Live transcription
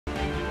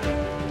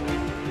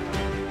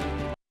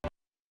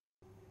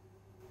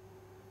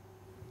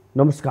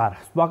नमस्कार,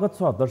 स्वागत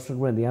छ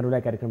दर्शकवृन्द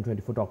यहाँहरूलाई कार्यक्रम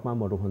 24 टकमा।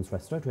 म रोहन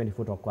श्रेष्ठ।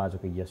 24 टकको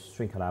आजको यस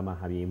श्रृङ्खलामा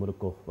हामी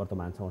मुलुकको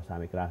वर्तमान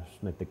समसामयिक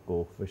राजनैतिकको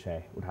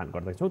विषय उठान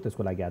गर्दैछौँ।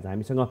 त्यसको लागि आज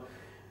हामीसँग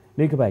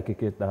नेकपा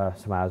एकीकृत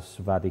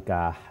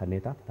समाजवादीका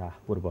नेता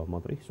तथा पूर्व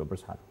मन्त्री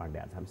प्रसाद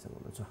पाण्डे आज हामीसँग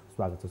हुनुहुन्छ।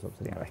 स्वागत छ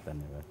सर।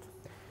 धन्यवाद।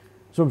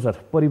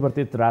 सर,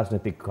 परिवर्तित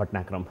राजनैतिक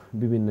घटनाक्रम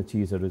विभिन्न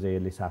चिजहरू चाहिँ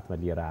यसले साथमा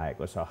लिएर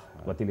आएको छ।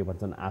 कतिले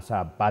भन्छन्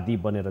आशावादी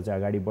बनेर चाहिँ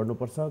अगाडि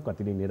बढ्नुपर्छ,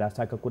 कतिले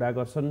निराशाका कुरा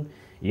गर्छन्।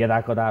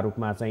 यदाकदा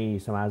रूपमा चाहिँ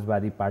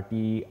समाजवादी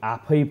पार्टी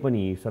आफै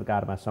पनि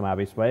सरकारमा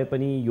समावेश भए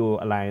पनि यो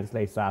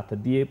अलायन्सलाई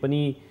साथ दिए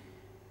पनि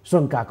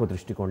शङ्काको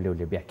दृष्टिकोणले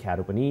उसले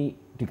व्याख्याहरू पनि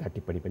टिका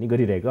टिप्पणी पनि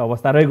गरिरहेको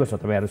अवस्था रहेको छ।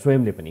 तपाईँहरू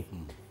स्वयंले पनि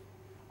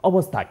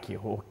अवस्था के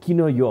हो,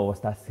 किन यो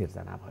अवस्था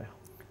सिर्जना भयो?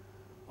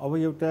 अब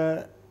एउटा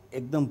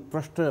एकदम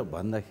प्रष्ट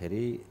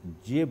भन्दाखेरि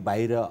जे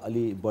बाहिर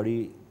अलि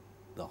बढी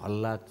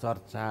हल्ला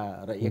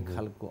चर्चा र एक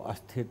खालको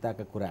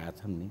अस्थिरताका कुरा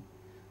आछन् नि,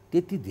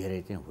 त्यति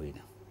धेरै चाहिँ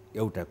होइन।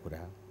 एउटा कुरा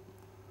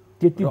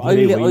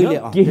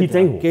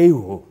केही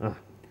हो।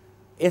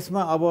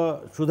 यसमा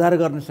अब सुधार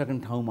गर्न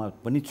सक्ने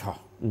ठाउँमा पनि छ।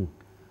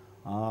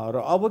 र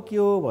अब के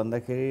हो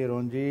भन्दाखेरि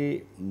रोहनजी,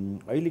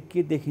 अहिले के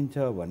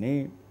देखिन्छ भने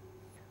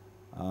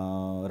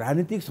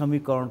राजनीतिक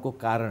समीकरणको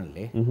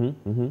कारणले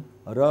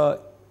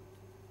र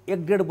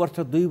 1-1.5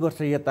 वर्ष 2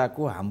 वर्ष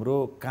यताको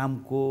हाम्रो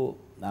कामको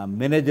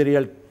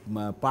म्यानेजरियल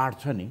पार्ट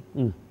छ नि,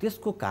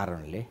 त्यसको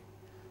कारणले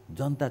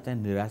जनता चाहिँ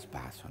निराश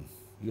भएको छन्।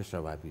 यो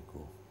स्वाभाविक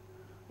हो।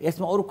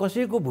 यसमा अरू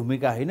कसैको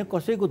भूमिका होइन,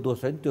 कसैको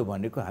दोष होइन। त्यो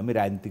भनेको हामी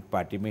राजनीतिक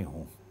पार्टीमै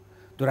हौँ।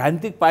 त्यो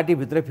राजनीतिक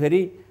पार्टीभित्र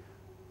फेरि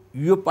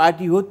यो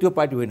पार्टी हो त्यो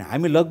पार्टी होइन,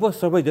 हामी लगभग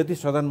सबै जति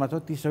सदनमा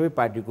छौँ ती सबै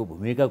पार्टीको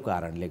भूमिकाको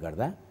कारणले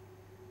गर्दा,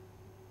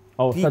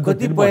 ती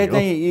कतिपय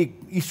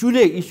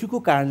चाहिँ इस्युको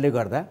कारणले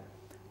गर्दा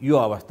यो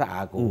अवस्था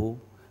आएको हो।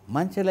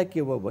 मान्छेलाई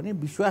के भयो भने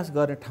विश्वास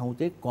गर्ने ठाउँ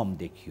चाहिँ कम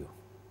देखियो।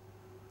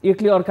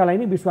 एकले अर्कालाई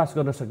नै विश्वास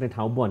गर्न सक्ने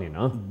ठाउँ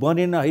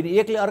बनेन होइन।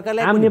 एकले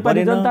अर्कालाई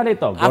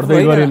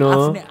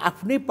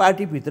आफ्नै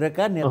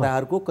पार्टीभित्रका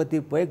नेताहरूको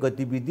कतिपय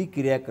गतिविधि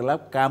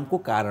क्रियाकलाप कामको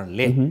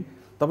कारणले,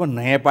 तपाईँ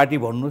नयाँ पार्टी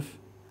भन्नुहोस्,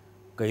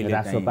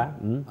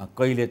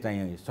 कहिले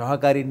चाहिँ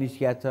सहकारी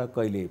निस्किया छ,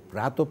 कहिले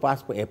रातो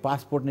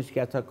पासपोर्ट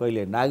निस्किया छ,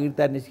 कहिले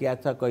नागरिकता निस्किया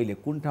छ, कहिले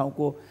कुन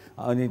ठाउँको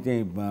अनि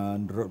चाहिँ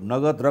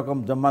नगद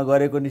रकम जम्मा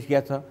गरेको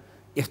निस्किया छ।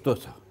 यस्तो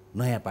छ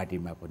नयाँ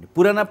पार्टीमा पनि।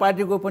 पुराना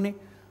पार्टीको पनि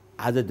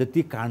आज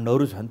जति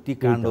काण्डहरू छन् ती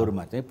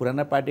काण्डहरूमा चाहिँ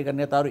पुराना पार्टीका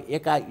नेताहरू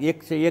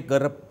एक से एक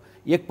गरेर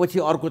एकपछि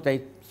अर्को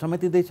चाहिँ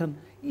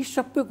समातिँदैछन्। यी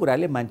सबै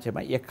कुराले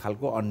मान्छेमा एक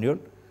खालको अन्यल,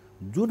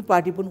 जुन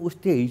पार्टी पनि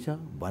उस्तै छ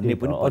भन्ने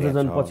पनि अझ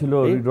झन्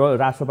पछिल्लो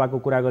राष्ट्रसभाको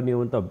कुरा गर्ने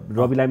हो भने त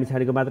रवि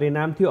लामिछानेको मात्रै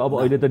नाम थियो। अब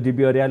अहिले त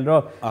डिबी अर्याल र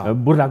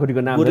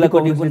बुर्लाकोटीको नाम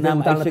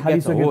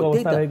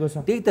थालिसकेको छ।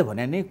 त्यही त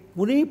भने नि,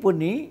 कुनै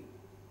पनि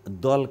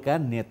दलका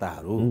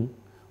नेताहरू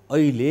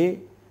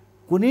अहिले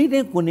कुनै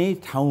न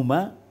कुनै ठाउँमा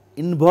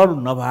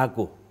इन्भल्भ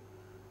नभएको,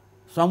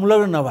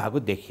 संलग्न नभएको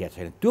देखिया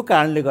छैन। त्यो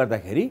कारणले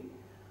गर्दाखेरि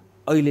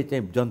अहिले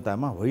चाहिँ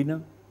जनतामा होइन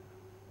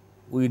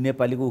उही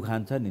नेपालीको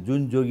उखान छ नि,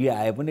 जुन जोगी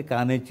आए पनि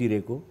कानै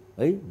चिरेको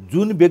है,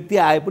 जुन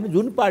व्यक्ति आए पनि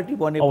जुन पार्टी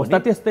बने पनि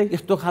त्यस्तै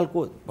यस्तो खालको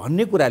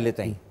भन्ने कुराले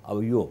चाहिँ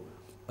अब यो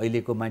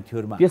अहिलेको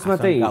मान्छेहरूमा त्यसमा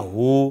चाहिँ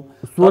हो।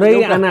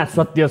 सोरै आना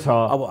सत्य छ।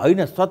 अब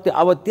होइन सत्य,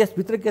 अब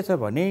त्यसभित्र के छ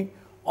भने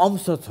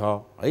अंश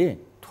छ है,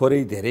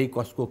 थोरै धेरै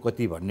कसको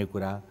कति भन्ने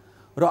कुरा।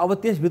 र अब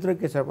त्यसभित्र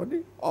के छ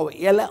भने अब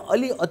यसलाई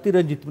अलि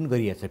अतिरञ्जित पनि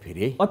गरिएछ।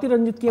 फेरि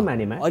अतिरञ्जित के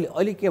मानेमा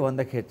अलि के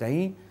भन्दाखेरि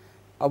चाहिँ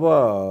अब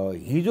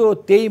हिजो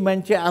त्यही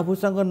मान्छे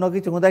आफूसँग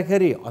नजिक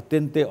हुँदाखेरि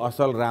अत्यन्तै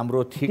असल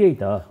राम्रो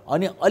ठिक,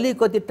 अनि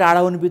अलिकति टाढा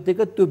हुने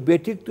बित्तिकै त्यो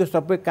बेठिक, त्यो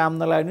सबै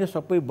काम नलाग्ने,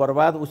 सबै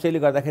बर्बाद उसैले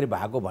गर्दाखेरि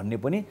भएको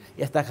भन्ने पनि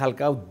यस्ता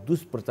खालका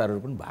दुष्प्रचारहरू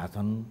पनि भएको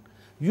छन्।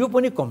 यो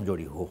पनि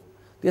कमजोरी हो।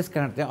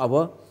 त्यसकारण चाहिँ अब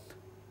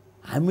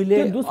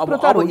हामीले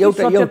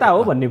सत्यता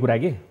हो भन्ने कुरा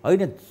के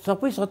होइन,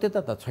 सबै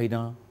सत्यता त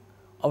छैन।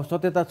 अब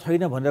सत्यता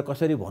छैन भनेर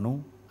कसरी भनौँ?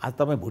 आज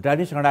तपाईँ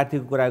भुटानी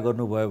शरणार्थीको कुरा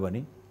गर्नुभयो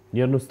भने,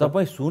 हेर्नुहोस्,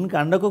 तपाईँ सुन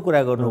काण्डको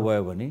कुरा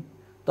गर्नुभयो भने,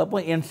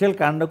 तपाईँ एनसेल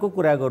काण्डको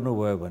कुरा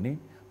गर्नुभयो भने,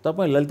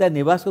 तपाईँ ललिता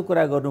निवासको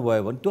कुरा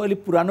गर्नुभयो भने, त्यो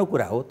अलिक पुरानो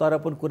कुरा हो तर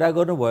पनि कुरा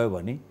गर्नुभयो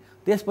भने,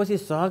 त्यसपछि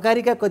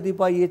सहकारीका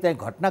कतिपय चाहिँ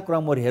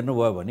घटनाक्रमहरू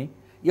हेर्नुभयो भने,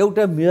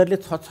 एउटा मेयरले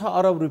 6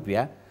 अरब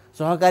रुपियाँ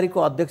सहकारीको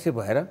अध्यक्ष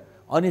भएर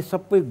अनि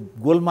सबै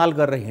गोलमाल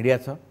गरेर हिँडिया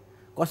छ।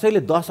 कसैले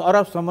 10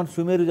 अरबसम्म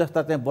सुमेरु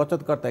जस्ता चाहिँ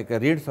बचतकर्ताका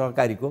ऋण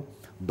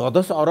सहकारीको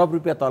 10 अरब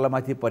रुपियाँ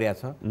तलमाथि पर्या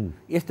छ।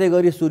 यस्तै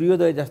गरी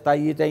सूर्योदय जस्ता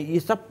यी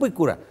सबै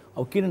कुरा,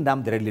 अब किन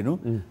नाम धेरै लिनु,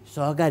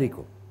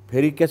 सहकारीको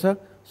फेरि के छ,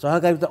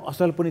 सहकारी त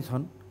असल पनि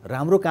छन्,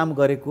 राम्रो काम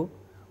गरेको,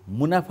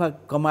 मुनाफा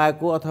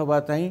कमाएको अथवा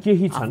चाहिँ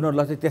आफ्नो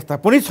लक्ष्य त्यस्ता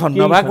पनि छन्,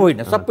 नभएको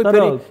होइन। सबै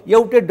फेरि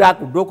एउटै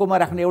डोकोमा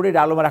राख्ने, एउटै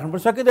डालोमा राख्नु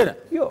पनि सकिँदैन।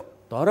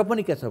 तर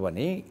पनि के छ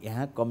भने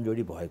यहाँ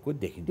कमजोरी भएको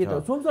देखिन्छ।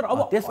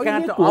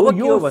 त्यसकारण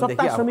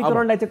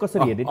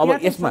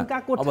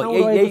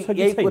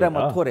यही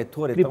कुरामा थोरै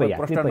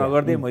प्रश्न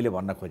नगर्दै मैले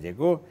भन्न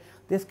खोजेको,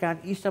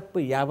 त्यसकारण यी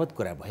सबै यावत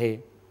कुरा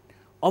भए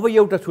अब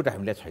एउटा छुट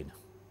हामीलाई छैन।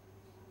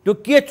 त्यो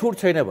के छुट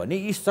छैन भने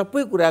यी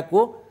सबै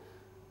कुराको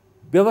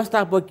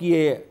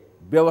व्यवस्थापकीय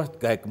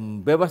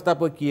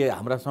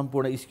हाम्रा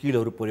सम्पूर्ण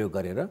स्किलहरू प्रयोग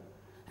गरेर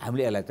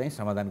हामीले यसलाई चाहिँ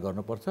समाधान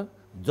गर्नुपर्छ।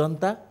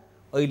 जनता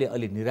अहिले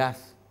अलि निराश,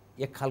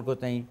 एक खालको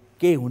चाहिँ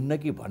केही हुन्न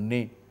कि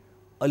भन्ने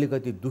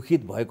अलिकति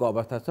दुखित भएको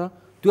अवस्था छ।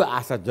 त्यो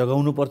आशा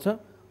जगाउनुपर्छ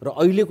र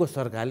अहिलेको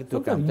सरकारले त्यो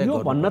काम चाहिँ यो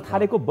भन्न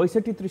थालेको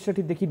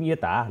 62-63 देखि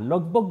यता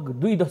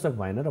लगभग 2 दशक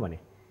भएन र भने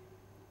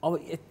अब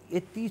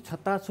यति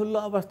छताछुल्लो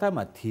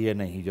अवस्थामा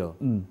थिएन हिजो,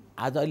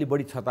 आज अलि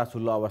बढी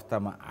छताछुल्लो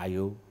अवस्थामा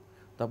आयो।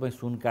 तपाईँ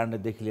सुन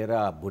काण्डदेखि लिएर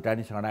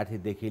भुटानी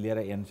शरणार्थीदेखि लिएर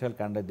एनसेल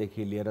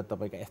काण्डदेखि लिएर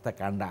तपाईँका यस्ता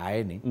काण्ड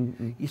आए नि,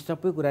 यी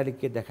सबै कुराले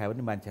के देखायो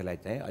भने मान्छेलाई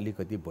चाहिँ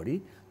अलिकति बढी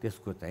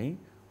त्यसको चाहिँ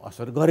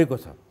असर गरेको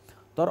छ।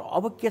 तर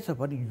अब के छ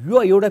भने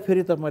यो एउटा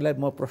फेरि तपाईँलाई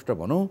म प्रश्न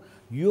भनौँ,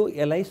 यो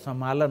यसलाई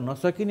सम्हाल्न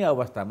नसकिने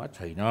अवस्थामा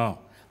छैन।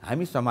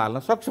 हामी सम्हाल्न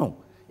सक्छौँ,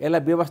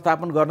 यसलाई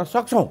व्यवस्थापन गर्न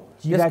सक्छौँ।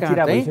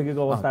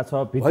 भइसकेको अवस्था छ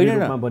भित्री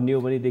रूपमा भन्ने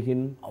हो भनेदेखि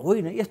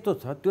होइन, यस्तो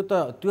छ त्यो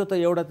त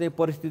एउटा चाहिँ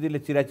परिस्थितिले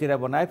चिराचिरा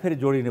बनायो, फेरि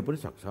जोडिन पनि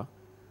सक्छ।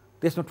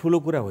 त्यसमा ठुलो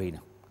कुरा होइन।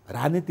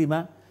 राजनीतिमा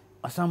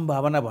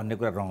असम्भावना भन्ने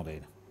कुरा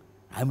रहँदैन।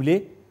 हामीले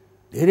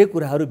धेरै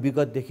कुराहरू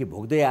विगतदेखि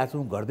भोग्दै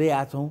आछौँ, गर्दै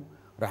आछौँ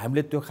र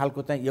हामीले त्यो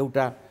खालको चाहिँ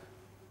एउटा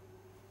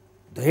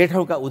धेरै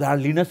ठाउँका उदाहरण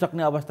लिन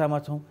सक्ने अवस्थामा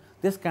छौँ।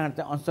 त्यस कारण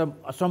चाहिँ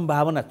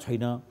असम्भावना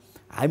छैन।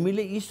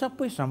 हामीले यी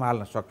सबै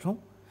सम्हाल्न सक्छौँ।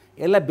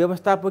 यसलाई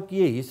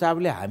व्यवस्थापकीय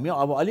हिसाबले हामी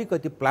अब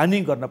अलिकति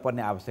प्लानिङ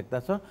गर्नुपर्ने आवश्यकता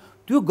छ।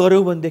 त्यो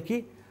गऱ्यौँ भनेदेखि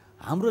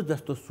हाम्रो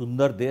जस्तो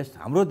सुन्दर देश,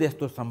 हाम्रो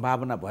जस्तो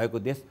सम्भावना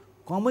भएको देश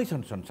कमै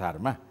छन्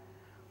संसारमा।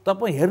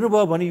 तपाईँ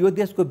हेर्नुभयो भने यो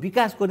देशको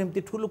विकासको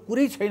निम्ति ठुलो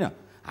कुरै छैन।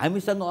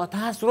 हामीसँग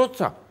अथाह स्रोत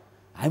छ।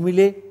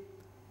 हामीले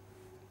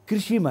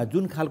कृषिमा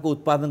जुन खालको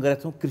उत्पादन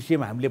गरेका छौँ,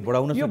 कृषिमा हामीले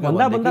बढाउन सक्छौँ।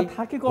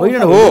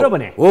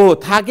 हो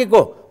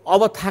थाकेको,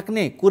 अब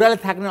थाक्ने कुराले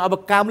थाक्ने,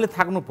 अब कामले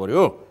थाक्नु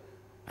पर्यो,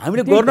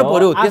 हामीले गर्नु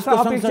पर्यो। त्यसको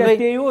सँगसँगै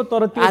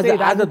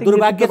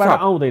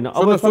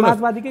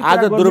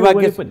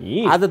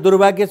आज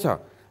दुर्भाग्य छ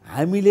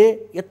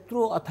हामीले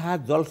यत्रो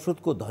अथाह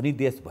जलस्रोतको धनी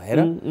देश भएर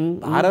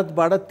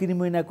भारतबाट 3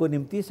 महिनाको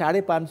निम्ति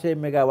 550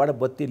 मेगावाट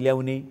बत्ती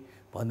ल्याउने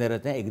भनेर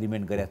चाहिँ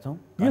एग्रिमेन्ट गरेका छौँ।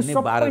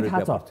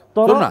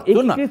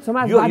 एकीकृत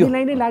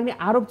समाजवादीलाई नै लाग्ने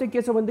आरोप चाहिँ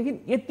के छ भनेदेखि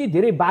यति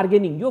धेरै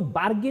बार्गेनिङ, यो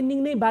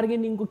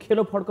बार्गेनिङको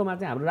खेलो फड्कोमा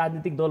चाहिँ हाम्रो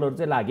राजनीतिक दलहरू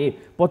चाहिँ लागे।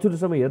 पछिल्लो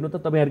समय हेर्नु त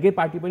तपाईँहरूकै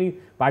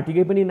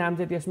पार्टीकै पनि नाम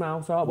चाहिँ त्यसमा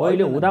आउँछ। अब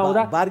अहिले हुँदा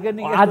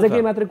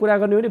आजकै मात्रै कुरा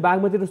गर्ने हो भने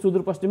बागमती र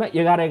सुदूरपश्चिममा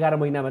 11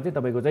 महिनामा चाहिँ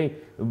तपाईँको चाहिँ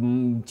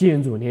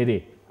चेन्ज हुने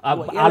अरे।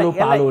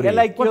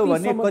 यसलाई के हो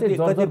भने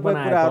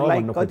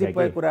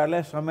कतिपय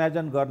कुराहरूलाई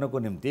समायोजन गर्नको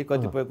निम्ति,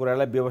 कतिपय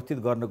कुरालाई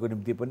व्यवस्थित गर्नको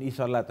निम्ति पनि यी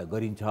सल्लाह त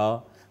गरिन्छ।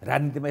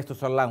 राजनीतिमा यस्तो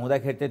सल्लाह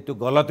हुँदाखेरि चाहिँ त्यो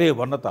गलतै हो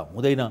भन्न त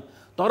हुँदैन।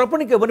 तर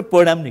पनि के हो भने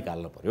परिणाम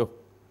निकाल्नु पर्यो।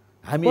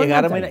 हामी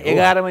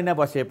 11 महिना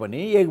बसे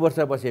पनि, 1 वर्ष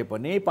बसे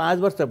पनि, 5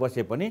 वर्ष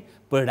बसे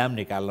पनि परिणाम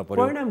निकाल्नु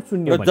पर्यो।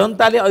 र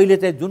जनताले अहिले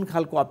चाहिँ जुन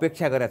खालको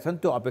अपेक्षा गरेका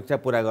छन् त्यो अपेक्षा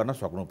पुरा गर्न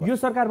सक्नु पर्यो। यो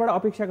सरकारबाट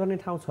अपेक्षा गर्ने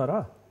ठाउँ छ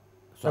र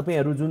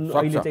तपाईहरु जुन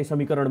अहिले चाहिँ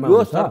समीकरणमा यो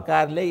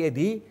सरकारले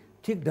यदि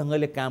ठिक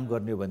ढंगले काम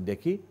गर्ने हो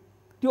भनेदेखि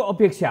त्यो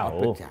अपेक्षा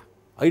हो।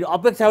 होइन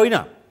अपेक्षा होइन,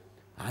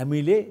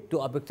 हामीले त्यो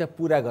अपेक्षा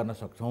पूरा गर्न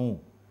सक्छौं।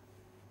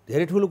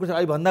 धेरै ठुलो कुरा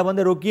अहिले भन्दा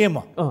भन्दै रोकिए म।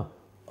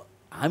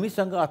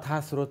 हामीसँग अथाह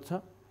स्रोत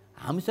छ।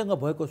 हामीसँग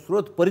भएको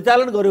स्रोत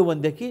परिचालन गर्यौं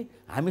भनेदेखि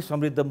हामी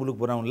समृद्ध मुलुक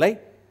बनाउनलाई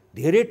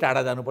धेरै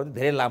टाढा जानु पर्दैन,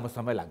 धेरै लामो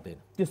समय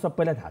लाग्दैन। त्यो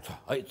सबैलाई थाहा छ।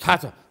 थाहा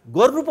छ,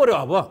 गर्नु पर्यो।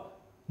 अब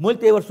मैले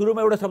त्यही भएर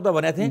सुरुमा एउटा शब्द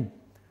भनेको थिएँ,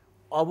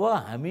 अब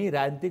हामी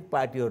राजनीतिक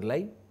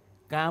पार्टीहरूलाई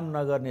काम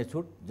नगर्ने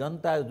छुट,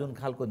 जनता जुन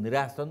खालको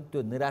निराश छन्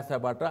त्यो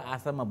निराशाबाट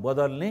आशामा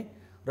बदल्ने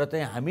र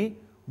चाहिँ हामी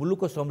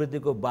मुलुकको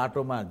समृद्धिको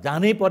बाटोमा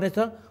जानै पर्नेछ।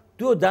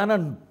 त्यो जान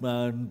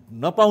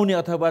नपाउने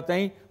अथवा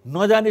चाहिँ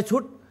नजाने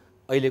छुट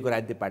अहिलेको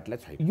राजनीतिक पार्टीलाई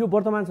छैन। यो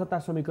वर्तमान सत्ता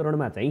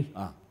समीकरणमा चाहिँ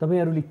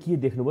तपाईहरुले के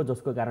देख्नुभयो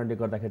जसको कारणले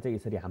गर्दाखेरि चाहिँ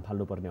यसरी हाम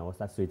फाल्नु पर्ने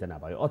अवस्था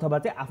सृजना भयो, अथवा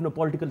चाहिँ आफ्नो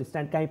पोलिटिकल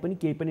स्ट्यान्ड काहीँ पनि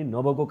केही पनि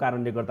नभएको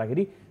कारणले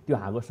गर्दाखेरि त्यो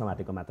हाँगो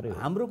समातेको मात्रै हो?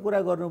 हाम्रो कुरा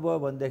गर्नुभयो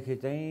भनेदेखि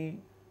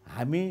चाहिँ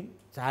हामी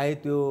चाहे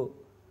त्यो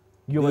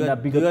योभन्दा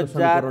विगतको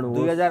समीकरण हो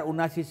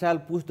 2079 साल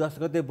पुस 10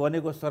 गते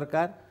बनेको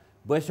सरकार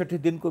 62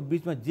 दिनको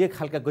बीचमा जे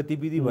खालका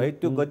गतिविधि भयो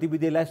त्यो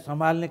गतिविधिलाई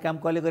सम्हाल्ने काम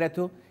कसले गरेको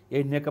थियो?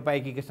 यही नेकपा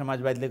एकीकृत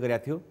समाजवादीले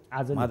गरेको थियो,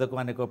 माधव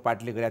मानेको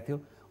पार्टीले गरेको थियो।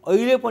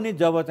 अहिले पनि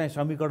जब चाहिँ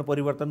समीकरण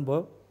परिवर्तन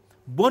भयो,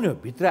 बन्यो,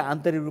 भित्र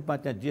आन्तरिक रूपमा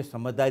चाहिँ जे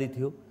समझदारी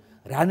थियो,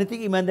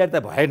 राजनीतिक इमान्दारी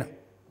त भएन,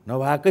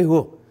 नभएकै हो।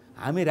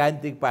 हामी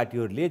राजनीतिक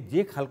पार्टीहरूले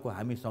जे खालको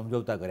हामी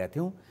सम्झौता गरेका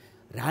थियौँ,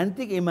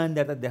 राजनीतिक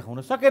इमान्दारी त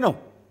देखाउन सकेनौँ।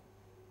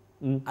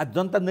 आज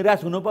जनता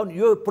निराश हुन पाउने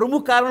यो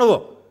प्रमुख कारण हो।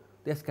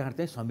 त्यसकारण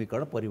चाहिँ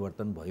समीकरण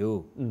परिवर्तन भयो।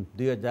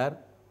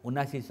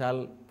 2079 साल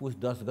पुस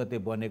 10 गते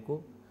बनेको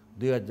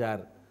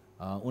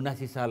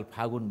 2079 साल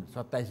फागुन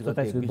 27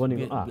 गते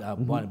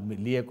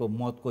लिएको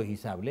मतको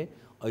हिसाबले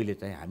अहिले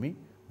चाहिँ हामी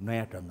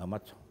नयाँ ढङ्गमा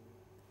छौँ।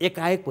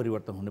 एकाएक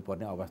परिवर्तन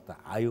हुनुपर्ने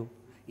अवस्था आयो।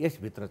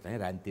 यसभित्र चाहिँ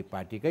राजनीतिक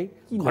पार्टीकै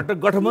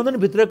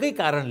गठबन्धनभित्रकै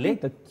कारणले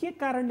के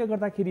कारणले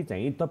गर्दाखेरि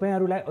चाहिँ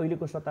तपाईहरुलाई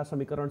अहिलेको सत्ता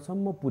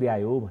समीकरणसम्म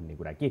पुर्यायो भन्ने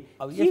कुरा के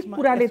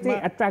कुराले चाहिँ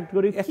एट्र्याक्ट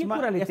गर्यो, के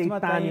कुराले चाहिँ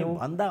तान्यो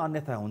भन्दा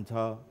अन्यथा हुन्छ।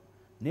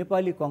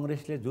 नेपाली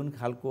कांग्रेसले जुन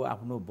खालको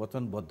आफ्नो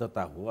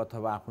वचनबद्धता हो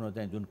अथवा आफ्नो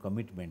चाहिँ जुन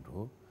कमिटमेन्ट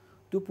हो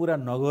त्यो पुरा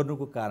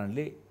नगर्नुको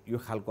कारणले यो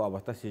खालको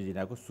अवस्था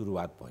सिर्जनाको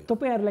सुरुवात भयो।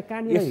 तपाईहरुलाई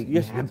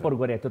कहाँनिर ह्याम्पर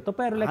गरेको थियो?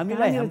 तपाईहरुलाई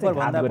हामीलाई ह्याम्पर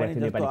भन्दा पनि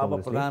जस्तो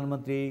अब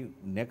प्रधानमन्त्री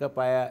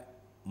नेकपा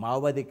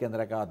माओवादी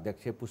केन्द्रका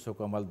अध्यक्ष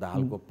पुष्पकमल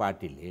दाहालको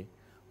पार्टीले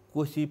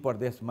कोशी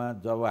प्रदेशमा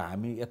जब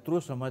हामी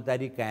यत्रो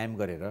समझदारी कायम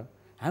गरेर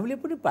हामीले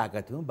पनि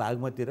पाएका थियौँ,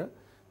 बागमती र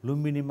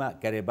लुम्बिनीमा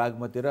के अरे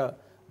बागमती र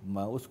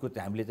उसको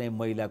चाहिँ हामीले चाहिँ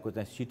महिलाको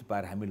चाहिँ सिट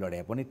पाएर हामी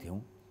लडाए पनि थियौँ,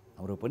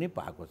 हाम्रो पनि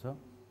पाएको छ।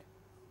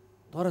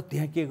 तर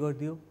त्यहाँ के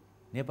गरिदियो,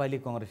 नेपाली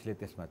कङ्ग्रेसले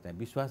त्यसमा चाहिँ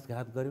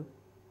विश्वासघात गर्यो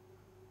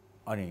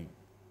अनि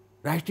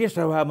राष्ट्रिय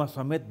सभामा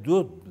समेत जो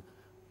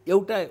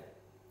एउटा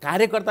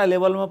कार्यकर्ता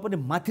लेभलमा पनि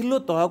माथिल्लो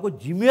तहको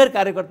जिम्मेवार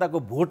कार्यकर्ताको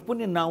भोट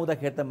पनि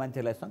नआउँदाखेरि त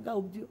मान्छेलाई शङ्का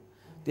उब्जियो।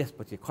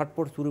 त्यसपछि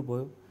खटपट सुरु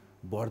भयो,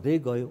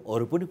 बढ्दै गयो,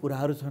 अरू पनि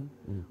कुराहरू छन्।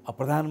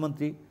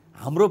 प्रधानमन्त्री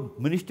हाम्रो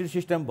मिनिस्ट्री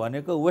सिस्टम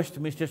भनेको वेस्ट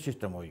मिनिस्टर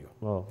सिस्टम हो यो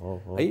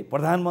है।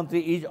 प्रधानमन्त्री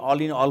इज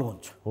अल इन अल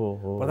हुन्छ।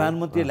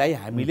 प्रधानमन्त्रीलाई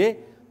हामीले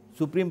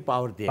सुप्रिम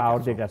पावर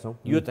दिएका छौँ।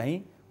 यो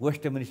चाहिँ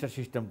वेस्ट मिनिस्टर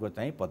सिस्टमको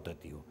चाहिँ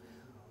पद्धति हो।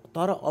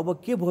 तर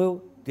अब के भयो,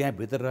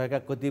 त्यहाँभित्र रहेका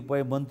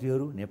कतिपय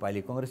मन्त्रीहरू,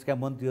 नेपाली कङ्ग्रेसका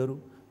मन्त्रीहरू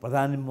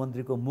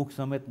प्रधानमन्त्रीको मुख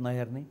समेत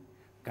नहेर्ने,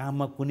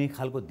 काममा कुनै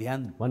खालको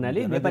ध्यान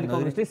भन्नाले नेपाली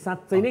कङ्ग्रेसले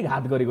साँच्चै नै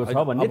घात गरेको छ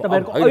भन्ने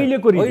तपाईहरुको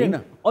अहिलेको रिडिङ,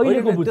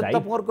 अहिलेको बुझाइ,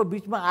 तपाईहरुको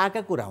बीचमा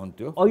आएका कुरा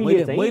हुन्थ्यो।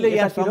 मैले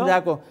यहाँ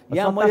सम्झाएको,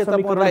 यहाँ मैले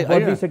तपाईहरुलाई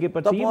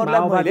बढिसकेपछि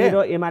माओवादी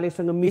र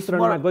एमालेसँग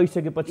मिश्रणमा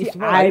गइसकेपछि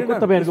आएको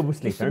तपाईहरुको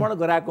विश्लेषण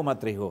गराएको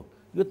मात्रै हो।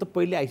 यो त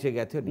पहिले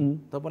आइसकेको थियो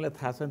नि, तपाईलाई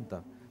थाहा छ नि त।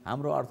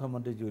 हाम्रो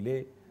अर्थमन्त्रीज्यूले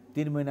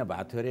 3 महिना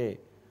भएको थियो अरे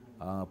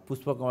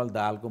पुष्पकमल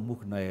दाहालको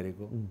मुख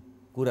नहेरेको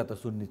कुरा त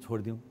सुन्ने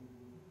छोडिदिउँ।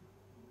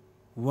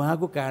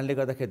 उहाँको कारणले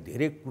गर्दाखेरि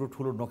धेरै कुरो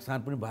ठुलो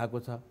नोक्सान पनि भएको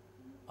छ।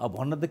 अब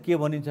भन्न त के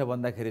भनिन्छ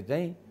भन्दाखेरि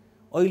चाहिँ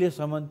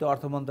अहिलेसम्म त्यो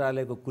अर्थ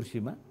मन्त्रालयको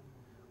कुर्सीमा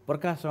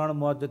प्रकाश शरण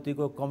महत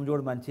जतिको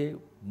कमजोर मान्छे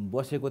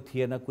बसेको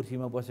थिएन,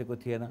 कुर्सीमा बसेको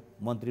थिएन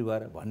मन्त्री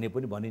भएर भन्ने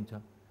पनि भनिन्छ।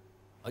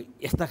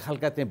 यस्ता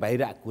खालका चाहिँ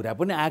बाहिर कुरा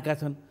पनि आएका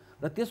छन्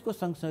र त्यसको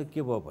सँगसँगै के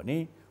भयो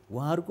भने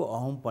उहाँहरूको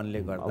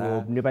अहमपनले गर्दा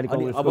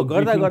अब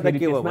गर्दा गर्दा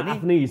के भयो भने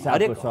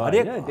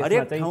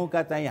हरेक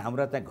ठाउँका चाहिँ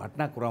हाम्रा चाहिँ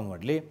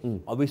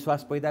घटनाक्रमहरूले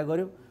अविश्वास पैदा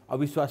गर्यो।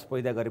 अविश्वास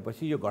पैदा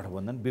गरेपछि यो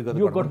गठबन्धन विगत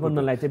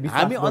गठबन्धनलाई चाहिँ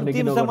हामी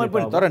अन्तिमसम्म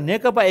पनि, तर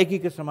नेकपा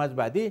एकीकृत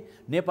समाजवादी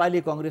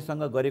नेपाली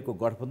कङ्ग्रेससँग गरेको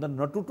गठबन्धन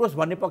नटुटोस्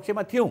भन्ने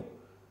पक्षमा थियौँ।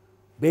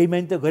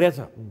 बेइमानी त गरेछ।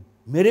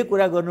 मेरै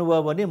कुरा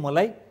गर्नुभयो भने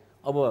मलाई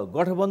अब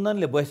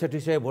गठबन्धनले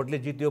 6200 भोटले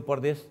जित्यो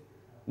प्रदेश,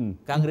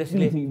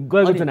 काङ्ग्रेसले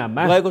गएको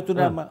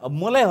चुनावमा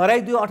मलाई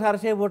हराइदियो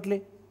 1800 भोटले।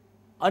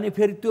 अनि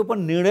फेरि त्यो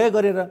पनि निर्णय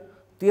गरेर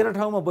 13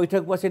 ठाउँमा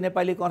बैठक बसे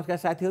नेपाली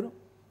कङ्ग्रेसका साथीहरू,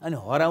 अनि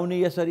हराउने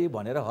यसरी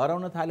भनेर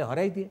हराउन थाले,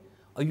 हराइदिए।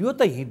 यो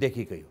त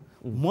हिँडेदेखिकै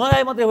हो,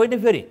 मलाई मात्रै होइन,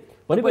 फेरि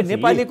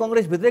नेपाली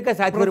कङ्ग्रेस भित्रैका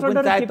साथीहरू पनि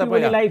चाहे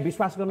तपाईँलाई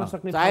विश्वास गर्न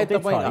सक्ने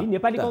ठाउँ,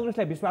 नेपाली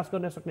कङ्ग्रेसलाई विश्वास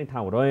गर्न सक्ने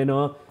ठाउँ रहेन,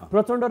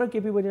 प्रचण्ड र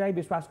केपी ओलीलाई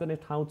विश्वास गर्ने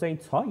ठाउँ चाहिँ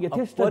छ।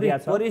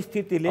 यथेष्ट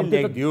परिस्थितिले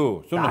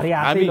ल्याइदियो।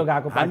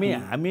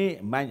 हामी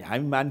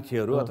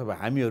मान्छेहरू अथवा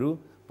हामीहरू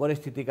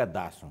परिस्थितिका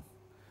दास हौँ।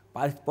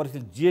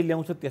 परिस्थिति जे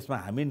ल्याउँछ त्यसमा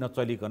हामी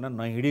नचलिकन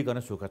नहिँडिकन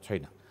सुख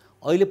छैन।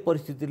 अहिले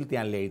परिस्थितिले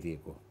त्यहाँ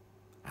ल्याइदिएको,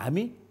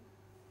 हामी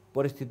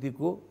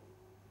परिस्थितिको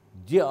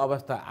जे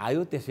अवस्था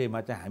आयो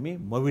त्यसैमा चाहिँ हामी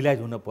मोबिलाइज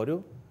हुन पर्यो,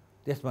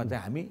 त्यसमा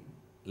चाहिँ हामी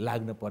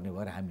लाग्न पर्ने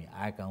भएर हामी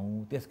आएका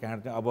हौँ। त्यस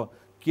कारण चाहिँ अब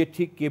के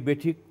ठिक के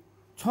बेठिक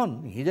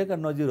छन्। हिजोका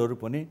नजिरहरू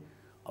पनि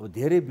अब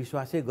धेरै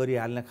विश्वासै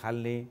गरिहाल्न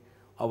खाल्ने,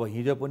 अब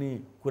हिजो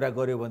पनि कुरा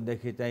गऱ्यो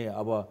भनेदेखि चाहिँ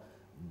अब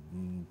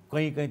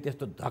कहीँ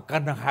त्यस्तो धक्का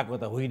नखाएको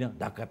त होइन,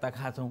 धक्का त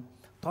खाछौँ।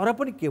 तर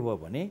पनि के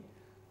भयो भने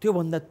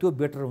त्योभन्दा त्यो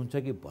बेटर हुन्छ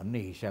कि भन्ने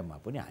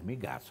हिसाबमा पनि हामी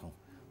गएको छौँ।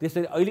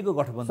 त्यसरी अहिलेको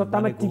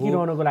गठबन्धन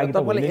टिकिरहनको लागि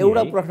तपाईँले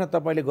एउटा प्रश्न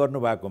तपाईँले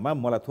गर्नुभएकोमा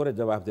मलाई थोरै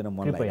जवाफ दिन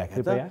मन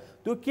लागेको छ।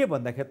 त्यो के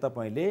भन्दाखेरि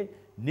तपाईँले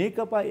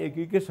नेकपा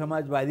एकीकृत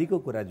समाजवादीको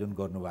कुरा जुन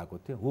गर्नुभएको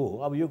थियो,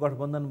 हो अब यो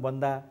गठबन्धन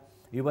बन्दा,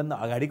 योभन्दा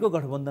अगाडिको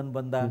गठबन्धन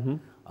बन्दा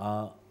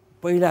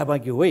पहिलामा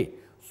के हो,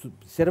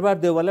 शेरबहादुर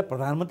देउवालाई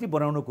प्रधानमन्त्री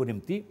बनाउनको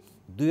निम्ति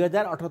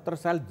 2078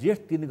 साल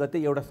जेठ 3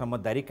 गते एउटा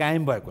समझदारी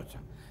कायम भएको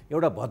छ,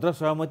 एउटा भद्र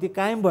सहमति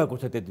कायम भएको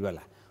छ। त्यति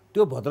बेला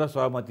त्यो भद्र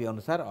सहमति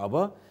अनुसार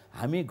अब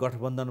हामी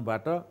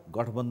गठबन्धनबाट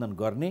गठबन्धन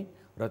गर्ने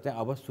र चाहिँ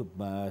अब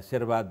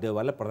शेरबहादुर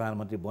देउवालाई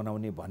प्रधानमन्त्री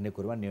बनाउने भन्ने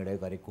कुरोमा निर्णय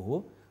गरेको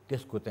हो।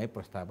 त्यसको चाहिँ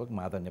प्रस्तावक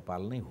माधव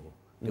नेपाल नै हो।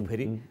 त्यो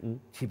फेरि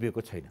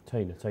छिपेको छैन।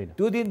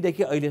 त्यो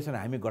दिनदेखि अहिलेसम्म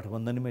हामी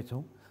गठबन्धनमै छौँ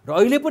र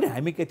अहिले पनि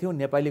हामी के थियौँ,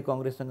 नेपाली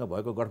कङ्ग्रेससँग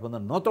भएको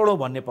गठबन्धन नतोडौँ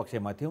भन्ने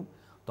पक्षमा थियौँ।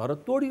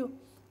 तर तोडियो।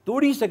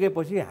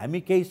 तोडिसकेपछि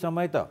हामी केही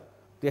समय त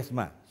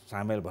त्यसमा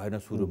सामेल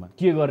भएन सुरुमा।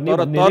 के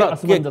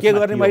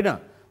गर्ने होइन,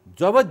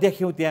 जब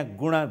देख्यौँ त्यहाँ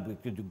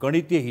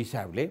गणितीय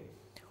हिसाबले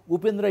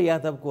उपेन्द्र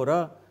यादवको र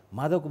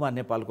माधव कुमार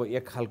नेपालको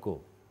एक खालको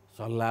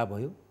सल्लाह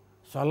भयो।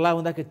 सल्लाह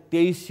हुँदाखेरि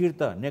 23 सिट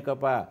त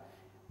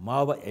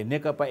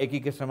नेकपा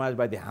एकीकृत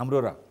समाजवादी हाम्रो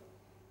र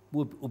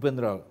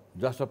उपेन्द्र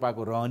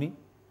जसपाको रहने,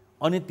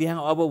 अनि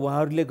त्यहाँ अब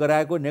उहाँहरूले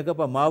गराएको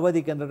नेकपा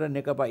माओवादी केन्द्र र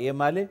नेकपा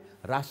एमाले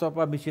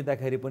राजसपा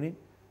मिसिँदाखेरि पनि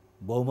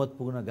बहुमत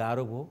पुग्न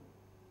गाह्रो भयो।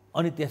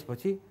 अनि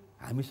त्यसपछि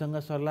हामीसँग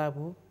सल्लाह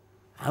भयो।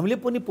 हामीले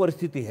पनि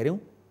परिस्थिति हेऱ्यौँ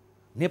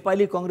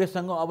नेपाली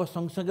कङ्ग्रेससँग अब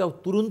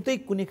सँगसँगै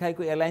तुरुन्तै कुनै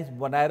खालको एलायन्स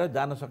बनाएर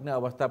जान सक्ने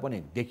अवस्था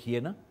पनि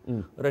देखिएन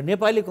र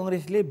नेपाली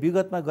कङ्ग्रेसले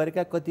विगतमा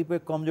गरेका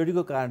कतिपय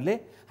कमजोरीको कारणले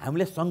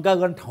हामीले शङ्का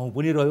गर्ने ठाउँ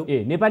पनि रह्यो।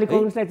 नेपाली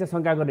कङ्ग्रेसलाई चाहिँ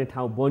शङ्का गर्ने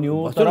ठाउँ बन्यो,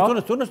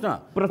 सुन्नुहोस् न,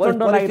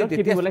 प्रचण्डलाई र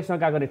केपीओलाई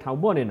शङ्का गर्ने ठाउँ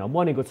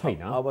बनेको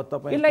छैन। अब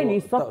तपाईँ यसलाई नि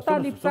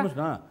सत्ताले सुन्नुहोस्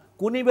न,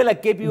 कुनै बेला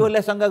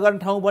केपीओलाई शङ्का गर्ने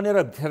ठाउँ बनेर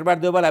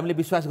शेरबहादुर देउवालाई हामीले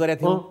विश्वास गरेका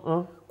थियौँ।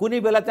 कुनै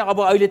बेला चाहिँ अब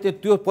अहिले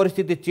त्यो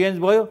परिस्थिति चेन्ज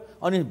भयो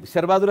अनि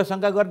शेरबहादुरलाई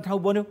शङ्का गर्ने ठाउँ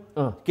बन्यो,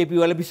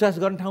 केपीओलाई विश्वास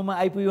गर्ने ठाउँमा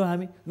आइपुग्यौँ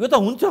हामी। यो त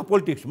हुन्छ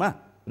पोलिटिक्समा,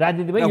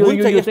 राजनीतिमा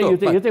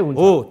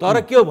हो।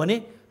 तर के हो भने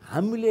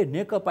हामीले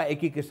नेकपा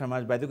एकीकृत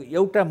समाजवादीको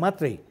एउटा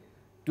मात्रै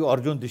त्यो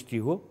अर्जुन दृष्टि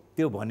हो,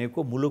 त्यो भनेको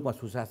मुलुकमा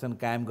सुशासन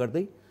कायम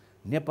गर्दै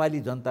नेपाली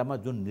जनतामा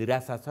जुन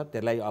निराशा छ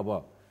त्यसलाई अब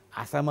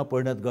आशामा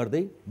परिणत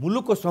गर्दै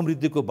मुलुकको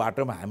समृद्धिको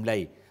बाटोमा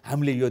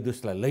हामीले यो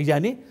देशलाई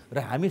लैजाने र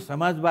हामी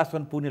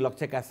समाजवादसम्म पुग्ने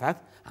लक्ष्यका साथ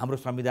हाम्रो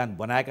संविधान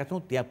बनाएका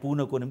छौँ, त्यहाँ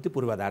पुग्नको निम्ति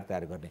पूर्वाधार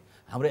तयार गर्ने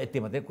हाम्रो यति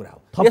मात्रै कुरा हो।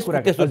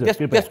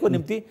 त्यसको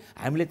निम्ति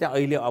हामीले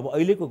चाहिँ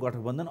अहिलेको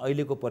गठबन्धन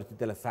अहिलेको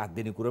परिस्थितिलाई साथ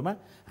दिने कुरोमा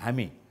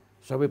हामी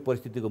सबै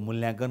परिस्थितिको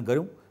मूल्याङ्कन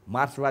गऱ्यौँ।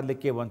 मार्क्सवादले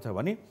के भन्छ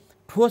भने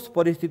ठोस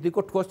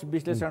परिस्थितिको ठोस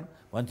विश्लेषण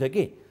भन्छ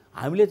कि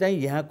हामीले चाहिँ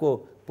यहाँको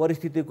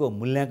परिस्थितिको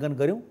मूल्याङ्कन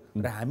गऱ्यौँ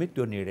र हामी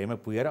त्यो निर्णयमा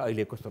पुगेर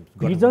अहिलेको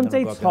भिजन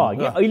चाहिँ छ,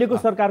 अहिलेको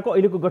सरकारको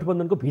अहिलेको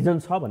गठबन्धनको भिजन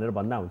छ भनेर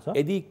भन्दा हुन्छ।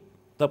 यदि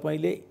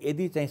तपाईँले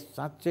चाहिँ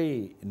साँच्चै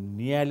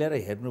निहालेर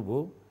हेर्नुभयो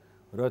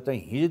र चाहिँ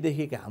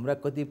हिजोदेखिका हाम्रा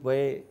कतिपय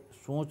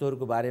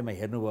सोचहरूको बारेमा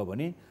हेर्नुभयो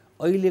भने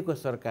अहिलेको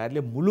सरकारले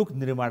मुलुक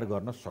निर्माण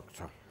गर्न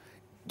सक्छ।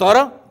 तर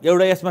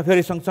एउटा यसमा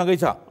फेरि सँगसँगै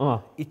छ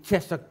इच्छा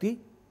शक्ति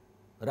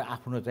र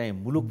आफ्नो चाहिँ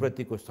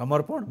मुलुकप्रतिको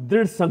समर्पण,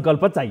 दृढ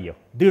सङ्कल्प चाहियो।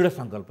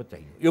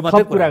 यो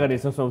मात्रै कुरा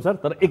गर्नेछौँ सर।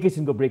 तर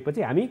एकैछिनको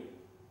ब्रेकपछि हामी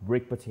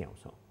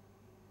आउँछौँ।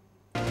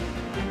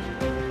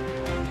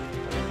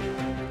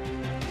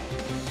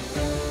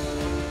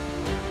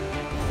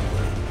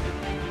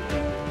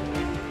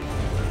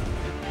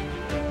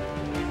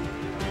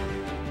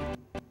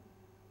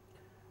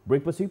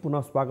 ब्रेकपछि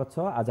पुनः स्वागत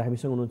छ। आज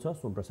हामीसँग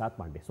हुनुहुन्छ सोमप्रसाद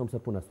पाण्डे। सोम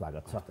सर पुनः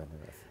स्वागत छ।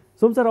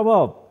 सोम सर,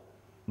 अब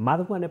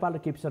माधवकुमार नेपाल र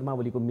केपी शर्मा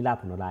ओलीको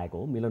मिलाप हुन लागेको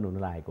हो, मिलन हुन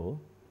लागेको हो।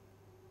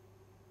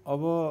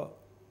 अब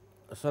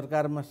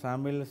सरकारमा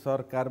सामेल,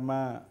 सरकारमा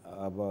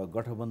अब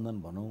गठबन्धन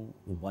भनौँ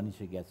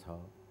बनिसकेका छ।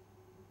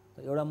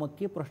 एउटा म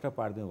के प्रश्न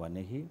पार्दिउँ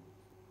भनेदेखि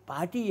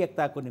पार्टी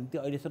एकताको निम्ति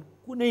अहिलेसम्म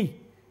कुनै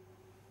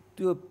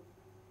त्यो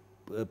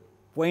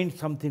पोइन्ट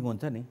समथिङ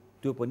हुन्छ नि,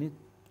 त्यो पनि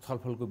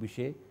छलफलको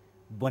विषय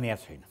बनिया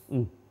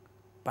छैन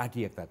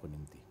पार्टी एकताको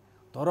निम्ति।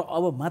 तर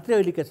अब मात्रै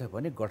अहिले के छ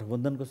भने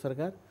गठबन्धनको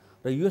सरकार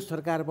र यो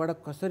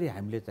सरकारबाट कसरी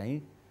हामीले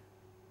चाहिँ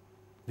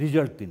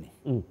रिजल्ट दिने,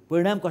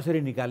 परिणाम कसरी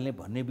निकाल्ने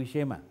भन्ने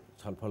विषयमा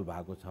छलफल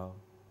भएको छ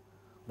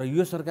र यो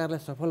सरकारलाई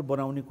सफल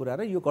बनाउने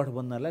कुरा र यो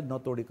गठबन्धनलाई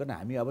नतोडिकन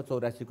हामी अब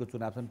 84 को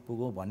चुनावसम्म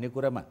पुगौँ भन्ने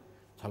कुरामा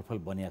छलफल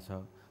बनिया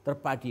छ। तर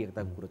पार्टी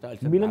एकताको कुरा चाहिँ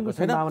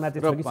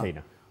अहिलेसम्म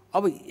छैन।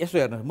 अब यसो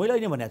हेर्नुहोस्, मैले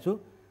अहिले भनेको छु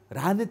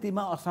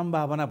राजनीतिमा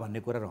असम्भावना भन्ने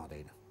कुरा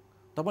रहँदैन।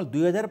 तपाईँले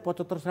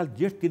 2075 साल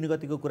जेठ 3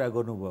 गतिको कुरा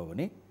गर्नुभयो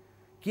भने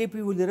केपी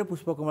ओली र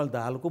पुष्पकमल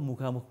दाहालको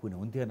मुखामुख पनि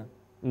हुन्थेन।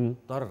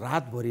 तर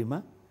रातभरिमा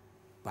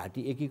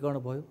पार्टी एकीकरण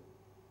भयो।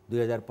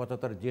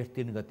 2075 जेठ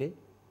 3 गते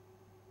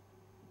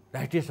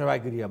राष्ट्रिय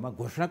सभागृहमा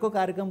घोषणाको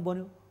कार्यक्रम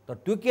बन्यो। तर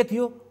त्यो के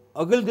थियो,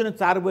 अघिल्लो दिन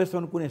 4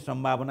 बजेसम्म कुनै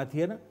सम्भावना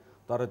थिएन।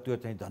 तर त्यो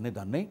चाहिँ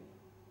धन्नै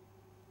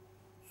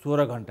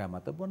 16 घण्टामा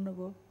त बन्न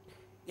गयो।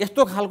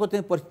 यस्तो खालको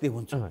चाहिँ परिस्थिति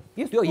हुन्छ।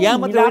 त्यो यहाँ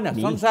मात्रै होइन,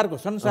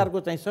 संसारको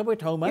चाहिँ सबै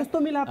ठाउँमा यस्तो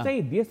मिलाप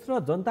चाहिँ देश र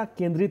जनता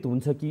केन्द्रित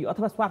हुन्छ कि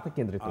अथवा स्वार्थ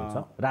केन्द्रित हुन्छ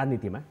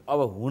राजनीतिमा? अब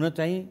हुन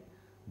चाहिँ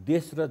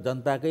देश र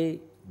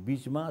जनताकै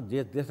बिचमा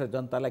देश र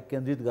जनतालाई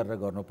केन्द्रित गरेर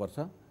गर्नुपर्छ।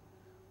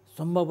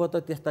 सम्भवतः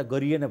त्यस्ता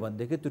गरिएन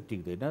भनेदेखि त्यो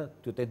टिक्दैन,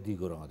 त्यो चाहिँ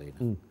दिगो रहँदैन।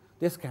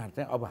 त्यस कारण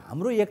चाहिँ अब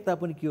हाम्रो एकता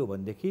पनि के हो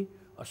भनेदेखि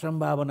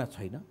असम्भावना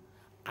छैन।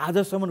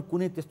 आजसम्म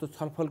कुनै त्यस्तो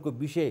छलफलको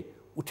विषय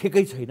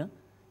उठेकै छैन।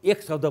 एक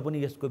शब्द पनि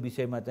यसको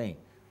विषयमा चाहिँ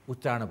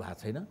उच्चारण भएको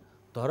छैन।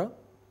 तर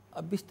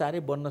अब बिस्तारै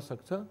बन्न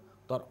सक्छ।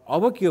 तर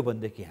अब के हो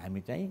भनेदेखि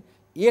हामी चाहिँ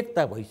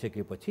एकता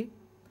भइसकेपछि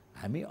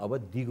हामी अब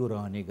दिगो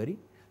रहने गरी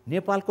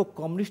नेपालको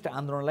कम्युनिस्ट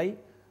आन्दोलनलाई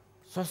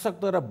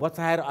सशक्त र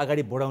बचाएर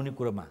अगाडि बढाउने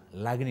कुरोमा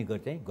लाग्ने गरी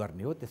चाहिँ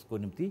गर्ने हो। त्यसको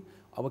निम्ति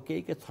अब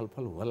केही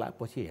छलफल होला,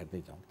 पछि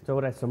हेर्दै जाउँ।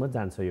 84सम्म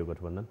जान्छ यो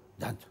गठबन्धन?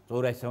 जान्छ,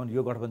 84सम्म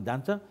यो गठबन्धन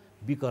जान्छ,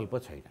 विकल्प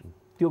छैन।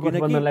 त्यो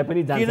गठबन्धनलाई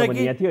पनि जान्छ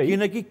भनिया थियो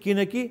है।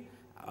 किनकि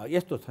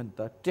यस्तो छ नि त,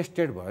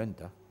 टेस्टेड भयो नि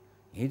त।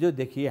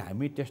 हिजोदेखि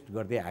हामी टेस्ट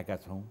गर्दै आएका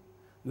छौँ।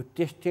 यो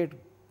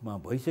टेस्टेडमा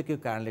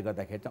भइसकेको कारणले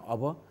गर्दाखेरि चाहिँ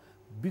अब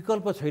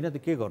विकल्प छैन त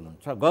के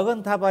गर्नुहुन्छ। गगन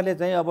थापाले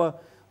चाहिँ अब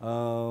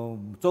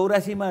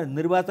 84मा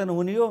निर्वाचन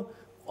हुने हो,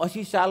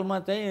 80 सालमा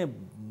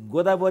चाहिँ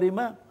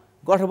गोदावरीमा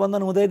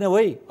गठबन्धन हुँदैन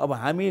है, अब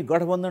हामी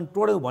गठबन्धन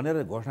तोड्यौँ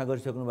भनेर घोषणा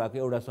गरिसक्नु भएको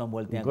एउटा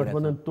समूहले त्यहाँ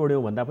गठबन्धन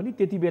तोड्यौँ भन्दा पनि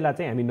त्यति बेला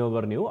चाहिँ हामी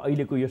नगर्ने हो।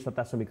 अहिलेको यो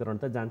सत्ता समीकरण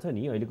त जान्छ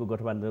नि, अहिलेको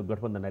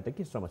गठबन्धनलाई त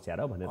के समस्या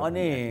र भनेर।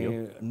 अनि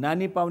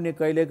नानी पाउने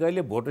कहिले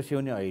कहिले भोटो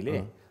सिउने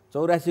अहिले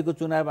 84 को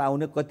चुनाव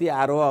आउने कति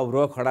आरोह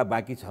अवरोह खडा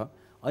बाँकी छ।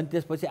 अनि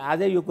त्यसपछि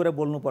आजै यो कुरा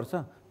बोल्नुपर्छ?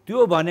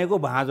 त्यो भनेको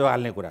भाँजो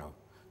हाल्ने कुरा हो,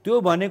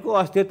 त्यो भनेको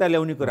अस्थिरता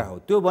ल्याउने कुरा हो,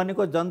 त्यो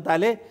भनेको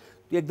जनताले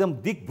एकदम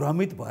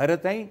दिग्भ्रमित भएर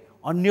चाहिँ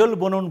अन्यल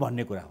बनाउनु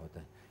भन्ने कुरा हो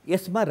त।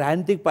 यसमा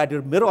राजनीतिक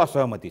पार्टीहरू मेरो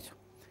असहमति छ,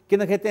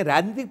 किनकि चाहिँ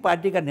राजनीतिक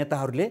पार्टीका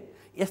नेताहरूले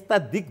यस्ता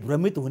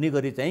दिग्भ्रमित हुने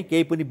गरी चाहिँ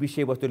केही पनि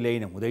विषयवस्तु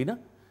ल्याइन हुँदैन।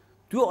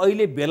 त्यो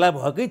अहिले बेला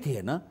भएकै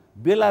थिएन,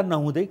 बेला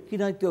नहुँदै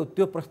किन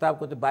त्यो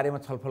प्रस्तावको बारेमा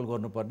छलफल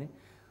गर्नुपर्ने?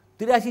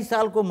 83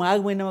 सालको माघ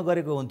महिनामा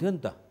गरेको हुन्थ्यो नि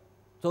त।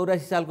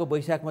 84 सालको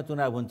वैशाखमा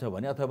चुनाव हुन्छ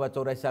भने अथवा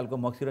 84 सालको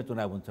मक्सिरमा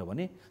चुनाव हुन्छ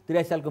भने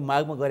 83 सालको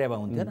माघमा गरे भए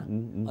हुन्थेन,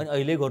 अनि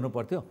अहिले गर्नु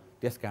पर्थ्यो।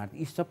 त्यस कारण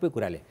यी सबै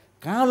कुराले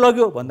कहाँ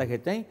लग्यो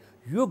भन्दाखेरि चाहिँ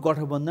यो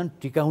गठबन्धन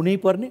टिकाउनै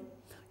पर्ने,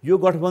 यो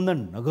गठबन्धन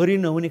नगरी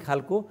नहुने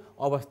खालको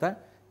अवस्था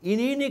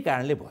यिनै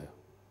कारणले भयो।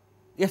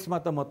 यसमा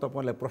त म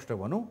तपाईँलाई प्रश्न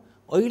भनौँ,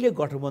 अहिले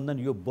गठबन्धन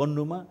यो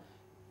बन्नुमा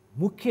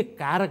मुख्य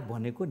कारक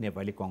भनेको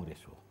नेपाली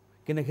कांग्रेस हो।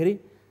 किनखेरि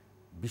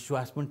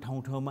विश्वास पनि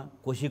ठाउँ ठाउँमा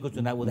कोसीको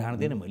चुनाव उदाहरण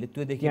दिएन मैले,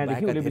 त्योदेखि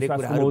बाहेकका धेरै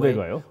कुराहरू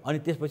भयो। अनि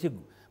त्यसपछि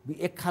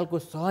एक खालको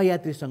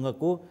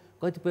सहयात्रीसँगको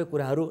कतिपय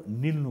कुराहरू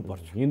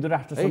निल्नुपर्छ, हिन्दू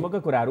राष्ट्रसम्मका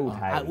कुराहरू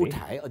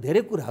उठाए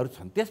धेरै कुराहरू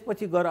छन्।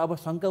 त्यसपछि गएर अब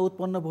शङ्का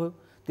उत्पन्न भयो।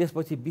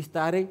 त्यसपछि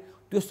बिस्तारै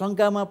त्यो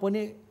शङ्कामा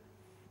पनि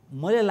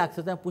मलाई लाग्छ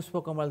चाहिँ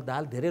पुष्पकमल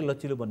दाहाल धेरै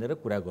लचिलो बनेर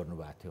कुरा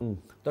गर्नुभएको थियो।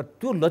 तर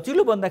त्यो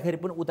लचिलो बन्दाखेरि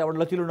पनि उताबाट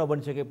लचिलो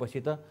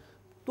नबनिसकेपछि त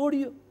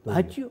तोडियो,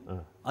 भाँचियो,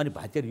 अनि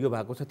भाँचेर यो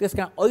भएको छ। त्यस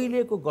कारण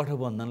अहिलेको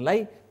गठबन्धनलाई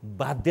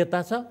बाध्यता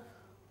छ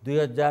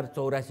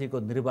 2084 को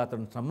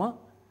निर्वाचनसम्म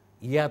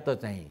या त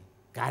चाहिँ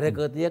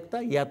कार्यगत एकता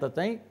या त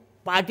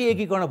चाहिँ पार्टी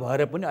एकीकरण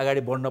भएर पनि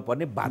अगाडि बढ्न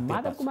पर्ने बाध्यता।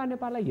 माधव कुमार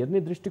नेपाललाई हेर्ने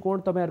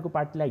दृष्टिकोण, तपाईँहरूको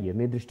पार्टीलाई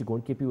हेर्ने दृष्टिकोण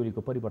केपी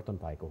ओलीको परिवर्तन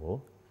भएको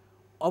हो।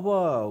 अब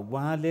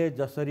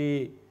उहाँले जसरी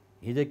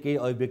हिजो केही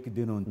अभिव्यक्ति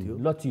दिनुहुन्थ्यो,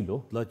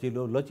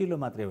 लचिलो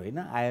मात्रै होइन,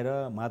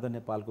 आएर माधव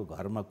नेपालको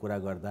घरमा कुरा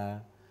गर्दा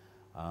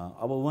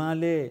अब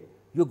उहाँले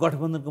यो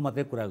गठबन्धनको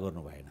मात्रै कुरा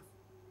गर्नु भएन,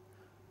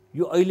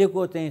 यो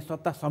अहिलेको चाहिँ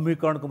सत्ता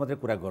समीकरणको मात्रै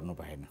कुरा गर्नु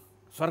भएन,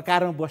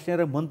 सरकारमा बस्ने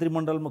र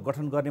मन्त्रीमण्डलमा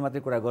गठन गर्ने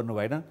मात्रै कुरा गर्नु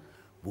भएन।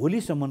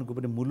 भोलिसम्मको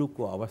पनि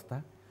मुलुकको अवस्था,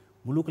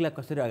 मुलुकलाई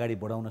कसरी अगाडि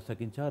बढाउन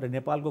सकिन्छ र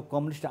नेपालको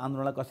कम्युनिस्ट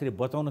आन्दोलनलाई कसरी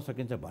बचाउन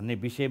सकिन्छ भन्ने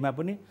विषयमा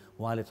पनि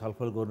उहाँले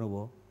छलफल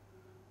गर्नुभयो।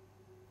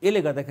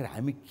 यसले गर्दाखेरि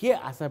हामी के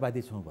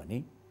आशावादी छौँ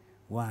भने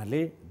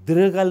उहाँले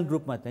दीर्घकालीन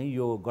रूपमा चाहिँ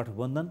यो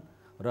गठबन्धन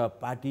र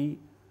पार्टी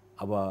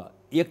अब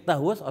एकता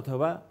होस्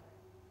अथवा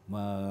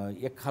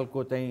एक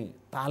खालको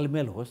चाहिँ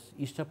तालमेल होस्,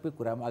 यी सबै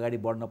कुरामा अगाडि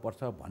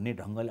बढ्नुपर्छ भन्ने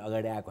ढङ्गले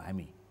अगाडि आएको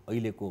हामी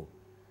अहिलेको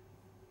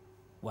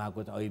उहाँको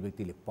चाहिँ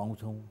अभिव्यक्तिले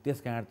पाउँछौँ।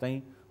 त्यस कारण चाहिँ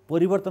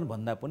परिवर्तन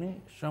भन्दा पनि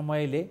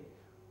समयले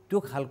त्यो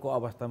खालको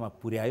अवस्थामा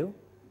पुर्यायो।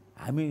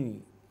 हामी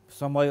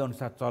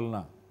समयअनुसार चल्न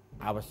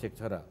आवश्यक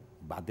छ र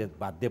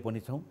बाध्य पनि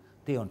छौँ,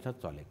 त्यही अनुसार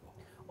चलेको।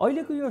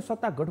 अहिलेको यो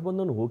सत्ता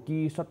गठबन्धन हो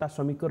कि सत्ता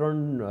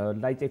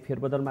समीकरणलाई चाहिँ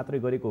फेरबदल मात्रै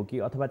गरेको हो कि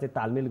अथवा चाहिँ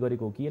तालमेल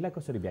गरेको हो कि यसलाई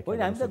कसरी व्याख्या?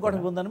 होइन, हामी त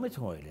गठबन्धनमै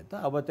छौँ अहिले त।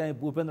 अब चाहिँ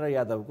भूपेन्द्र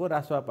यादवको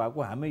रासपाको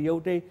हामी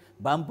एउटै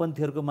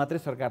वामपन्थीहरूको मात्रै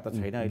सरकार त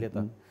छैन अहिले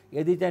त।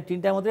 यदि चाहिँ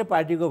तिनवटा मात्रै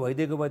पार्टीको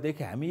भइदिएको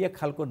भएदेखि हामी एक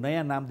खालको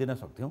नयाँ नाम दिन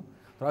सक्थ्यौँ,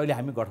 तर अहिले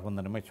हामी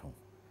गठबन्धनमै छौँ।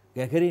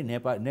 किनखेरि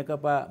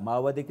नेकपा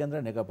माओवादी केन्द्र,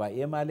 नेकपा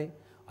एमाले,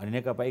 अनि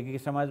नेकपा एकीकृत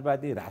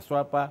समाजवादी,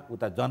 रासपा,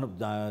 उता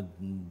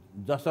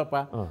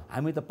जसपा,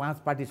 हामी त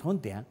 5 पार्टी छौँ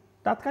त्यहाँ।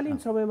 तात्कालीन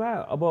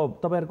समयमा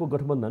अब तपाईँहरूको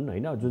गठबन्धन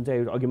होइन, जुन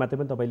चाहिँ अघि मात्रै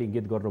पनि तपाईँले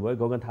इङ्गित गर्नुभयो,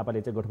 गगन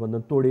थापाले चाहिँ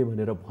गठबन्धन तोडे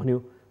भनेर भन्यो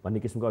भन्ने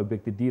किसिमको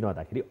अभिव्यक्ति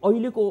दिइरहँदाखेरि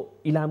अहिलेको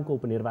इलामको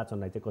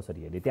उपनिर्वाचनलाई चाहिँ कसरी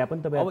हेर्ने? त्यहाँ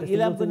पनि तपाईँ अब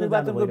इलामको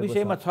निर्वाचनको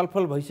विषयमा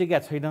छलफल भइसकेका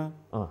छैन।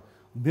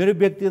 मेरो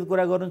व्यक्तिगत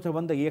कुरा गर्नु छ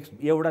भने त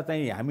एउटा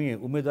चाहिँ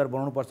हामी उम्मेदवार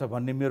बनाउनुपर्छ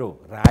भन्ने मेरो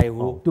राय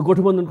हो। त्यो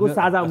गठबन्धनको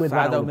साझा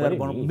उम्मेदवार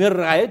मेरो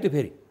राय हो, त्यो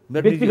फेरि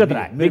व्यक्तिगत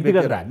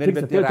राय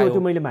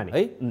मैले माने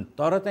है।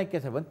 तर चाहिँ के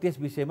छ भने त्यस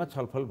विषयमा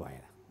छलफल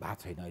भएको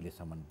छैन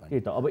अहिलेसम्म पनि।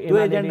 अब त्यो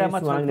एजेन्डामा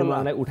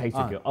छलफललाई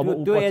उठाइसक्यो, अब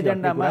त्यो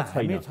एजेन्डामा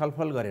हामी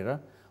छलफल गरेर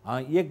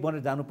एक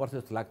बनेर जानुपर्छ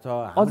जस्तो लाग्छ।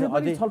 अझै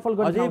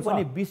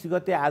पनि 20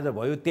 गते आज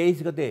भयो,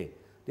 23 गते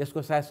त्यसको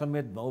सायद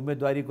समेत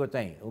उम्मेदवारी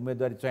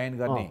चयन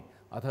गर्ने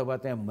अथवा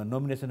चाहिँ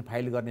नोमिनेसन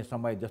फाइल गर्ने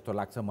समय जस्तो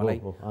लाग्छ मलाई।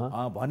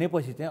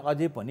 भनेपछि चाहिँ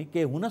अझै पनि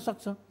केही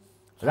हुनसक्छ,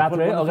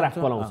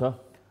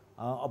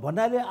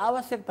 भन्नाले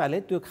आवश्यकताले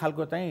त्यो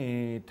खालको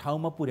चाहिँ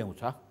ठाउँमा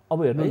पुर्याउँछ।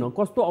 अब हेर्नु न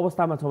कस्तो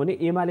अवस्थामा छ भने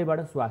एमालेबाट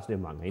सुभाष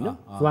नेमाङ होइन,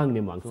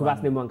 सुभाष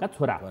नेमाङका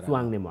छोरा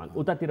सुवाङ नेमाङ,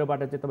 उतातिरबाट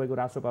चाहिँ तपाईँको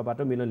रासोपाबाट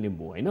मिलन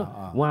लिम्बू होइन,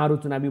 उहाँहरू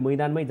चुनावी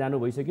मैदानमै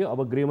जानु भइसक्यो। अब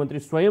गृहमन्त्री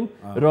स्वयं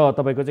र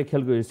तपाईँको चाहिँ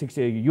खेल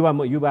शिक्षा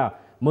युवा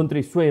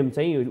मन्त्री स्वयं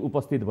चाहिँ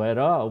उपस्थित भएर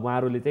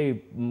उहाँहरूले चाहिँ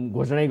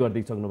घोषणै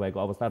गरिदिइसक्नु भएको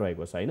अवस्था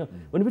रहेको छ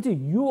होइन। भनेपछि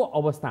यो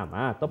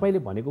अवस्थामा तपाईँले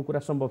भनेको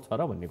कुरा सम्भव छ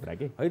र भन्ने कुरा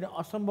के होइन,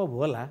 असम्भव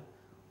होला।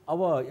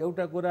 अब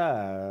एउटा कुरा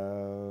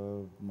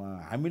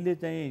हामीले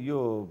चाहिँ यो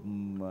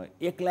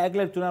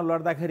एक्लै चुनाव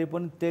लड्दाखेरि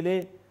पनि त्यसले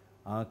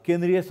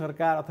केन्द्रीय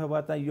सरकार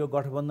अथवा चाहिँ यो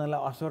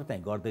गठबन्धनलाई असर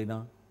चाहिँ गर्दैन,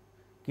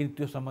 किन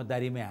त्यो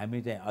समझदारीमै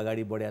हामी चाहिँ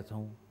अगाडि बढेका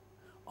छौँ।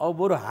 अब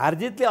बरु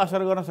हारजितले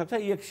असर गर्न सक्छ,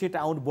 एक सिट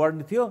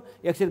बढ्ने थियो,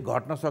 एक सिट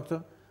घट्न सक्छ,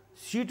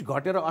 सिट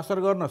घटेर असर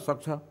गर्न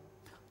सक्छ।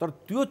 तर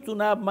त्यो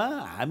चुनावमा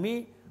हामी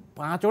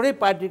 5वटै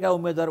पार्टीका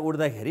उम्मेदवार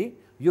उठ्दाखेरि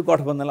यो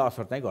गठबन्धनलाई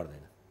असर चाहिँ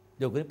गर्दैन,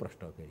 यो पनि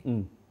प्रश्न हो फेरि।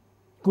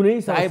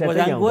 कुनै चाहे समस्या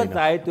बझाङ चाहिँ होस् आउँदैन।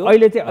 चाहे त्यो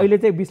अहिले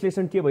चाहिँ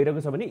विश्लेषण के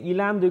भइरहेको छ भने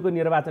इलाम 2 को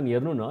निर्वाचन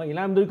हेर्नु न,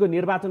 इलाम 2 को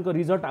निर्वाचनको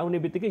रिजल्ट आउने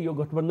बित्तिकै यो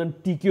गठबन्धन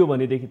टिक्यो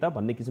भनेदेखि त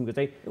भन्ने किसिमको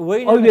चाहिँ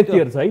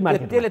अभिव्यक्तिहरू छ है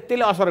मार्केटमा।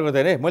 त्यसले असर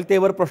गर्दैन है। मैले त्यही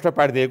भएर प्रश्न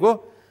पारिदिएको,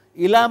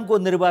 इलामको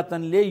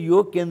निर्वाचनले यो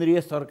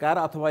केन्द्रीय सरकार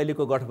अथवा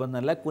अहिलेको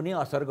गठबन्धनलाई कुनै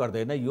असर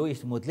गर्दैन, यो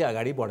स्मुथली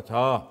अगाडि बढ्छ।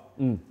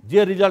 जे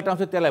रिजल्ट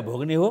आउँछ त्यसलाई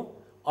भोग्ने हो।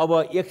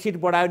 अब 1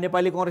 सिट बढायो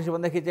नेपाली कङ्ग्रेस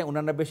भन्दाखेरि चाहिँ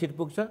 89 सिट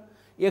पुग्छ,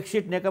 1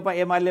 सिट नेकपा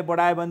एमाले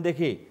बढायो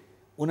भनेदेखि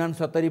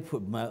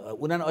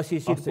 79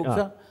 सिट पुग्छ,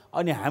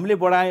 अनि हामीले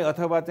बढायो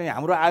अथवा चाहिँ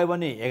हाम्रो आयो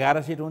भने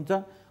 11 सिट हुन्छ,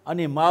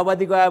 अनि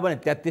माओवादीको आयो भने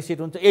 33 सिट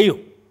हुन्छ। यही हो।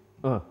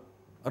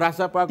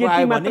 राष्ट्रपाको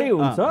आयो भने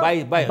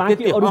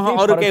 22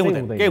 अरू केही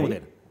हुँदैन,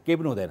 केही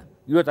पनि हुँदैन।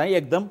 यो चाहिँ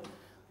एकदम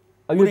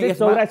यो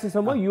 84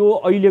 सम्म यो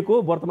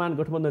अहिलेको वर्तमान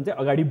गठबन्धन चाहिँ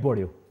अगाडि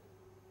बढ्यो।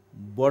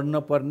 बढ्न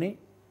पर्ने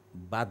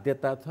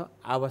बाध्यता छ,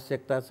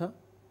 आवश्यकता छ।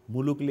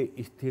 मुलुकले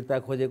स्थिरता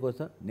खोजेको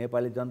छ,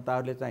 नेपाली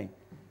जनताहरूले चाहिँ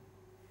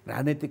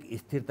राजनीतिक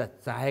स्थिरता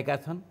चाहेका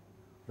छन्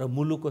र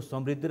मुलुकको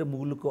समृद्धि र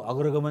मुलुकको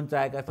अग्रगमन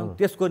चाहेका छन्।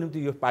 त्यसको निम्ति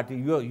यो पार्टी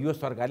यो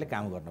सरकारले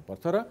काम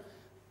गर्नुपर्छ र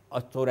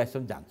 84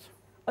 सम्म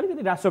जान्छ।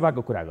 अलिकति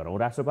राष्ट्रपाको कुरा गरौँ।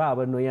 राष्ट्रपा अब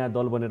नयाँ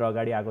दल बनेर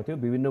अगाडि आएको थियो,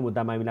 विभिन्न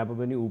मुद्दा मामिलामा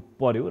पनि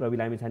पर्यो। रवि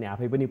लामिछाने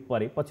आफै पनि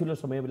परे, पछिल्लो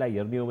समयलाई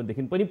हेर्ने हो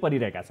भनेदेखि पनि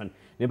परिरहेका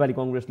छन्। नेपाली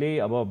कङ्ग्रेसले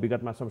अब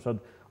विगतमा संसद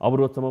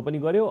अवरोधसम्म पनि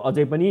गर्यो,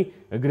 अझै पनि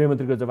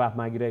गृहमन्त्रीको जवाफ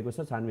मागिरहेको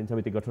छ, छानबिन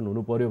समिति गठन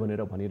हुनु पर्यो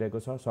भनेर भनिरहेको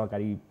छ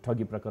सहकारी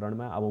ठगी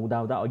प्रकरणमा। अब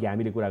हुँदा अघि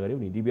हामीले कुरा गऱ्यौँ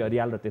नि, डिबी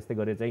अरियाल र त्यस्तै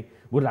गरेर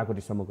चाहिँ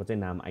बुर्लाकोटीसम्मको चाहिँ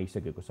नाम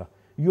आइसकेको छ।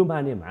 यो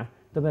मानेमा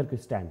तपाईँहरूको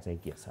स्ट्यान्ड चाहिँ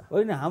के छ?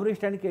 होइन, हाम्रो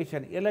स्ट्यान्ड केही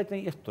छैन। यसलाई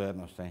चाहिँ यस्तो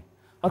हेर्नुहोस्, चाहिँ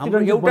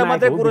एउटा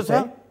मात्रै कुरो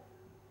छ,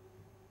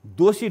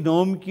 दोषी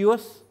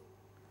नउम्कियोस्,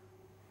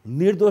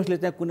 निर्दोषले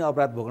चाहिँ कुनै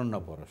अपराध भोग्न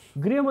नपरोस्।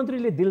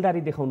 गृहमन्त्रीले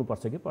दिलदारी देखाउनु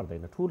पर्छ कि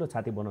पर्दैन? ठुलो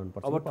छाती बनाउनु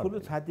पर्छ? अब ठुलो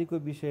छातीको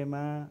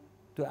विषयमा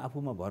त्यो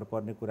आफूमा भर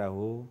पर्ने कुरा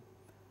हो।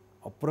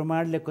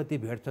 प्रमाणले कति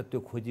भेट्छ त्यो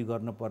खोजी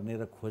गर्नुपर्ने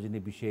र खोज्ने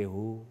विषय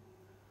हो।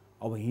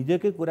 अब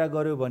हिजोकै कुरा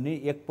गर्यो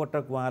भने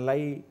एकपटक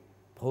उहाँलाई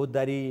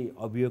फौजदारी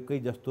अभियोगकै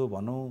जस्तो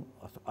भनौँ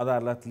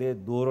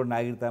अदालतले दोहोरो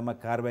नागरिकतामा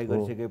कारबाही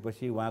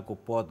गरिसकेपछि उहाँको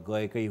पद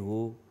गएकै हो।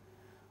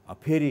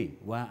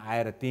 फेरि उहाँ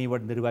आएर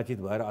त्यहीँबाट निर्वाचित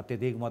भएर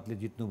अत्यधिक मतले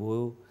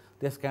जित्नुभयो।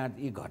 त्यसकारण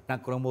यी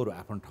घटनाक्रमहरू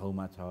आफ्नो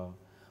ठाउँमा छ।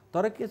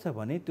 तर के छ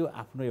भने त्यो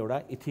आफ्नो एउटा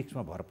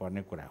इथिक्समा भर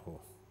पर्ने कुरा हो।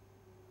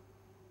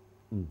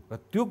 र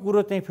त्यो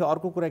कुरो चाहिँ फेरि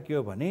अर्को कुरा के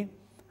हो भने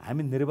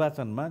हामी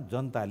निर्वाचनमा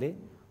जनताले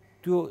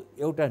त्यो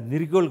एउटा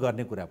निर्गोल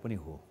गर्ने कुरा पनि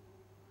हो।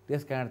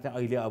 त्यसकारण चाहिँ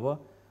अहिले अब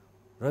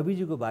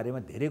रविजीको बारेमा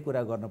धेरै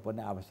कुरा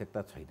गर्नुपर्ने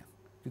आवश्यकता छैन।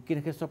 त्यो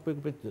किनकि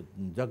सबैको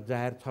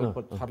जगजाहेर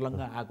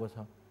छर्लङ्ग आएको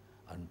छ।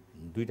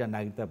 दुईटा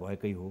नागरिकता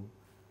भएकै हो।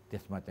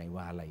 त्यसमा चाहिँ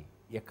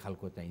उहाँलाई एक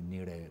खालको चाहिँ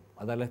निर्णय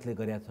अदालतले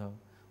गरेको छ।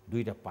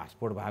 दुईटा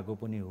पासपोर्ट भएको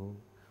पनि हो।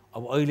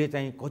 अब अहिले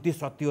चाहिँ कति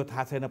सत्य हो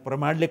थाहा छैन,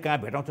 प्रमाणले कहाँ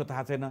भेटाउँछ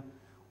थाहा छैन।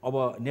 अब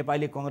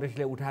नेपाली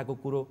कङ्ग्रेसले उठाएको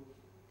कुरो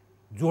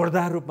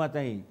जोरदार रूपमा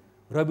चाहिँ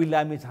रवि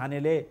लामी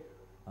छानेले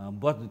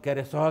के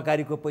अरे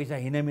सहकारीको पैसा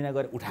हिनामिना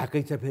गरेर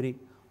उठाएकै छ फेरि।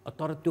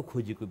 तर त्यो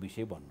खोजीको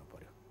विषय बन्नु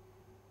पर्यो,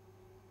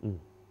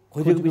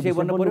 खोजीको विषय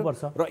बन्नु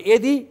पर्यो। र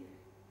यदि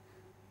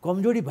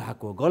कमजोरी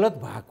भएको, गलत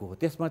भएको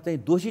त्यसमा चाहिँ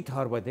दोषी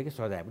ठहर भएदेखि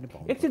सजाय पनि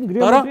पाउँछ।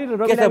 तर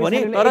के छ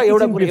भने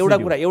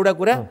एउटा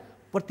कुरा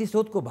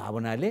प्रतिशोधको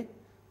भावनाले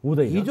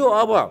हुँदैन। हिजो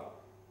अब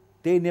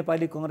त्यही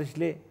नेपाली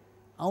कङ्ग्रेसले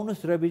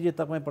आउनुहोस् रविजी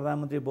तपाईँ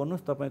प्रधानमन्त्री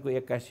बन्नुहोस्, तपाईँको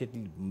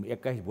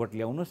 21 भोट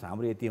ल्याउनुहोस्,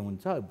 हाम्रो यति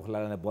हुन्छ,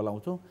 भोलालाई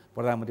बोलाउँछौँ,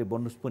 प्रधानमन्त्री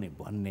बन्नुहोस् पनि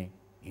भन्ने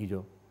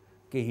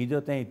हिजो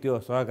चाहिँ त्यो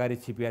सहकारी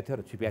छिपिया थियो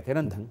र छिपिया थिएन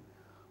नि त।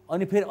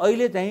 अनि फेरि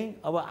अहिले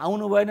चाहिँ अब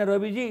आउनु भएन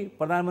रविजी,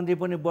 प्रधानमन्त्री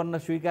पनि बन्न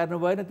स्वीकार्नु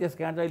भएन, त्यस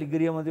कारण चाहिँ अहिले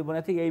गृहमन्त्री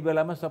बनेको थियो। यही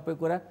बेलामा सबै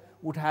कुरा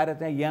उठाएर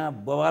चाहिँ यहाँ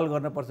बवाल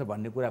गर्नुपर्छ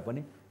भन्ने कुरा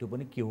पनि त्यो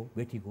पनि के हो,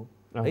 बेठिक हो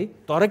है।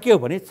 तर के हो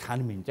भने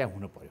छानबिन चाहिँ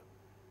हुनु पर्यो।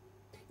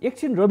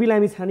 एकछिन रवि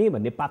लामी छाने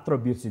भन्ने पात्र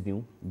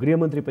बिर्सिदिउँ,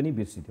 गृहमन्त्री पनि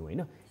बिर्सिदिउँ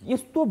होइन।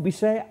 यस्तो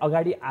विषय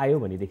अगाडि आयो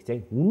भनेदेखि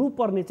चाहिँ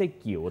हुनुपर्ने चाहिँ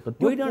के हो त?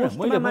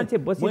 त्यो मान्छे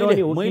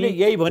बसिरहने हो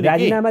कि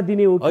राजीनामा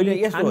दिने हो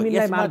कि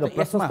छानबिनलाई मार्ग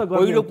प्रशस्त गर्ने?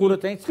 पहिलो कुरो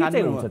चाहिँ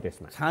हुन्छ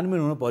त्यसमा छानबिन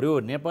हुनु पर्यो।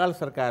 नेपाल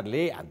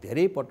सरकारले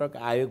धेरै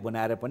पटक आयोग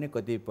बनाएर पनि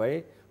कतिपय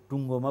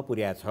टुङ्गोमा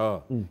पुर्याएको छ।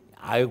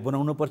 आयोग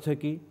बनाउनु पर्छ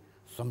कि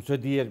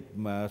संसदीय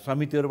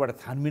समितिहरूबाट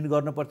छानबिन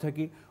गर्नुपर्छ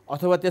कि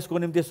अथवा त्यसको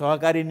निम्ति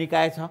सहकारी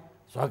निकाय छ,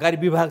 सहकारी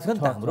विभाग छ नि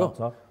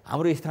त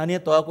हाम्रो स्थानीय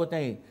तहको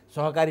चाहिँ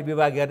सहकारी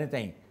विभाग हेर्ने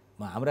चाहिँ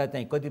हाम्रा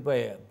चाहिँ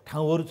कतिपय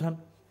ठाउँहरू छन्,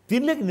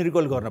 तिनले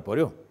निर्गोल गर्न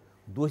पर्यो।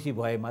 दोषी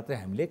भए मात्रै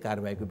हामीले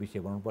कारबाहीको विषय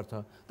बनाउनुपर्छ।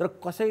 तर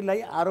कसैलाई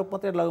आरोप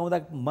मात्रै लगाउँदा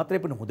मात्रै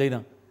पनि हुँदैन।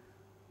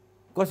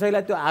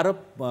 कसैलाई त्यो आरोप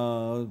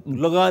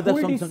लगाउँदा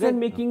डिसिजन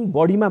मेकिङ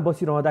बडीमा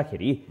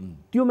बसिरहँदाखेरि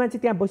त्यो मान्छे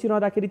त्यहाँ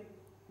बसिरहँदाखेरि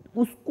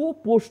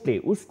उसको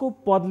पोस्टले, उसको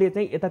पदले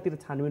चाहिँ यतातिर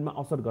छानबिनमा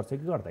असर गर्छ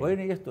कि गर्दैन? होइन,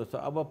 यस्तो छ।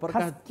 अब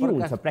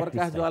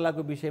प्रकाश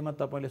ज्वालाको विषयमा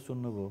तपाईँले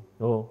सुन्नुभयो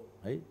हो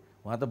है,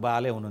 उहाँ त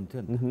बाले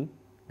हुनुहुन्थ्यो नि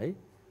है।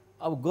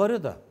 अब गर्यो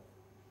त,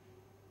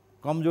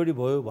 कमजोरी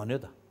भयो भन्यो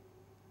त,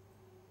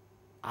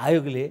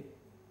 आयोगले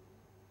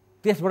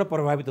त्यसबाट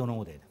प्रभावित हुनु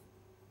हुँदैन।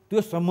 त्यो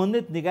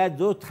सम्बन्धित निकाय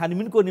जो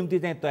छानबिनको निम्ति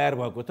चाहिँ तयार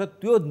भएको छ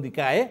त्यो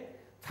निकाय,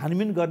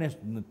 छानबिन गर्ने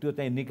त्यो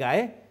चाहिँ निकाय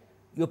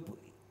यो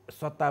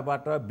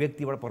सत्ताबाट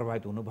व्यक्तिबाट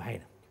प्रभावित हुनु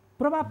भएन।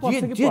 प्रभाव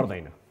पर्छ कि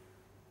पर्दैन?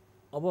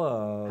 अब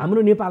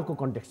हाम्रो नेपालको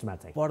कन्टेक्स्टमा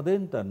चाहिँ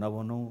पर्दैन त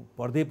नभनौँ,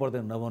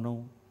 पर्दैन नभनौँ,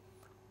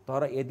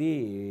 तर यदि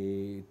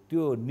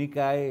त्यो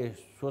निकाय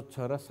स्वच्छ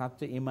र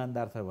साँच्चै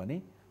इमान्दार छ भने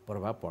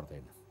प्रभाव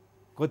पर्दैन।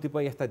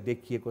 कतिपय यस्ता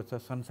देखिएको छ,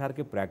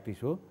 संसारकै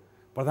प्र्याक्टिस हो,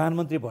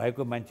 प्रधानमन्त्री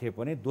भएको मान्छे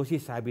पनि दोषी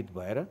साबित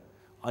भएर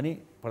अनि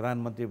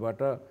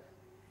प्रधानमन्त्रीबाट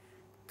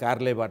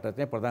कार्यालयबाट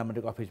चाहिँ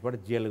प्रधानमन्त्रीको अफिसबाट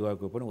जेल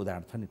गएको पनि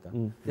उदाहरण छ नि त।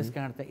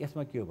 त्यसकारण चाहिँ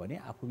यसमा के हो भने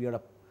आफू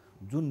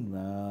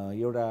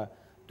एउटा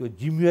त्यो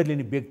जिम्मेवारी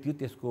लिने व्यक्ति हो,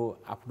 त्यसको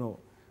आफ्नो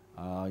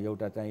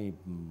एउटा चाहिँ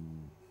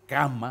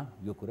काममा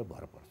यो कुरा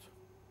भर पर्छ।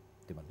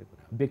 त्यो मात्रै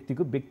कुरा हो।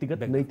 व्यक्तिको व्यक्तिगत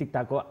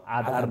नैतिकताको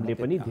आधारले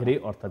पनि धेरै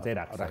अर्थ चाहिँ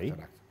राख्छ है।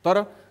 तर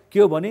के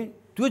हो भने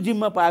त्यो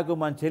जिम्मा पाएको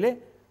मान्छेले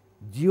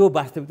जे हो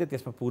वास्तविकता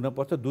त्यसमा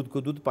पुग्नुपर्छ। दुधको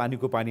दुध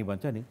पानीको पानी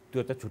भन्छ नि,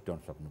 त्यो चाहिँ छुट्याउन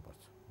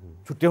सक्नुपर्छ,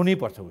 छुट्याउनै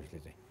पर्छ उसले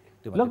चाहिँ।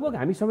 लगभग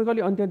हामी सबैको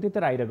अलि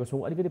अन्त्यतिर आइरहेको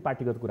छौँ। अलिकति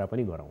पार्टीगत कुरा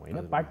पनि गरौँ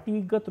होइन।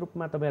 पार्टीगत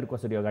रूपमा तपाईँहरू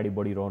कसरी अगाडि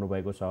बढिरहनु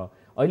भएको छ?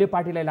 अहिले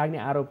पार्टीलाई लाग्ने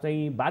आरोप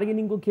चाहिँ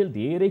बार्गेनिङको खेल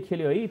धेरै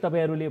खेल्यो है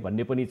तपाईँहरूले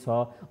भन्ने पनि छ।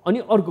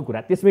 अनि अर्को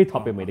कुरा त्यसमै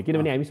थपेँ मैले,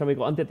 किनभने हामी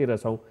सबैको अन्त्यतिर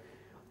छौँ।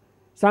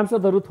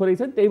 सांसदहरू थोरै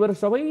छन्, त्यही भएर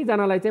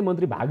सबैजनालाई चाहिँ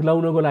मन्त्री भाग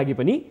लाउनको लागि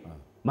पनि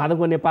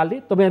माधव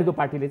नेपालले तपाईँहरूको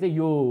पार्टीले चाहिँ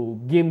यो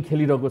गेम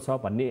खेलिरहेको छ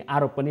भन्ने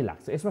आरोप पनि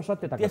लाग्छ। यसमा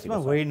सत्यता त्यसमा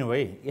होइन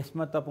है।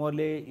 यसमा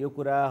तपाईँहरूले यो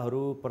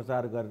कुराहरू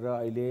प्रचार गरेर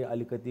अहिले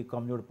अलिकति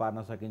कमजोर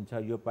पार्न सकिन्छ,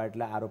 यो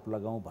पार्टीलाई आरोप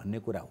लगाउँ भन्ने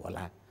कुरा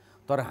होला।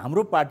 तर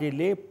हाम्रो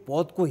पार्टीले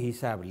पदको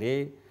हिसाबले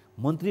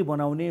मन्त्री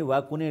बनाउने वा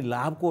कुनै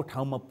लाभको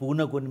ठाउँमा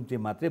पुग्नको निम्ति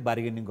मात्रै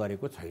बार्गेनिङ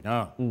गरेको छैन।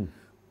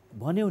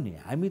 भन्यौँ नि,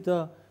 हामी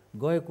त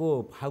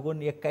गएको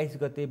फागुन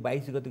 21 गते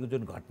 22 गतेको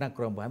जुन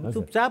घटनाक्रम भयो, हामी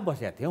चुपचाप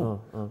बसेका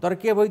थियौँ। तर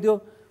के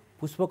भइदियो,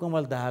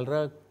 पुष्पकमल दाहाल र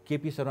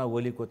केपी शर्मा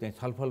ओलीको चाहिँ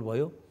छलफल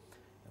भयो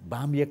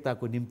वाम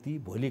एकताको निम्ति,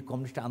 भोलि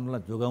कम्युनिस्ट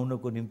आन्दोलन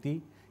जोगाउनको निम्ति।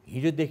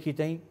 हिजोदेखि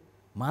चाहिँ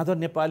माधव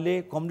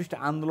नेपालले कम्युनिस्ट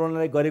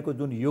आन्दोलनलाई गरेको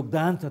जुन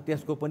योगदान छ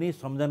त्यसको पनि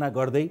सम्झना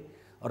गर्दै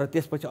र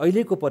त्यसपछि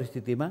अहिलेको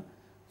परिस्थितिमा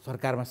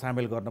सरकारमा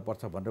सामेल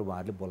गर्नुपर्छ भनेर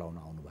उहाँहरूले बोलाउन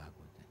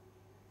आउनुभएको।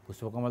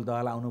 पुष्पकमल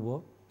दाहाल आउनुभयो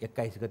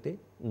 21 गते,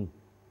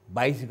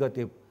 22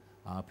 गते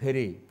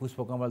फेरि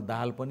पुष्पकमल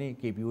दाहाल पनि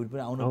केपी ओली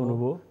पनि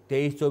आउनुभयो।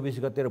 23-24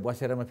 गते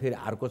बसेरमा फेरि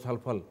अर्को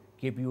छलफल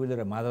केपी ओली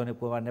र माधव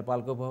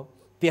नेपालको भयो।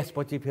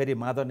 त्यसपछि फेरि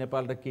माधव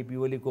नेपाल र केपी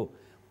ओलीको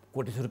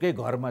कोटेश्वरकै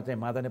घरमा चाहिँ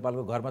माधव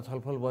नेपालको घरमा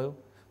छलफल भयो।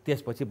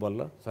 त्यसपछि बल्ल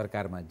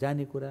सरकारमा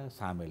जाने कुरा,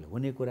 सामेल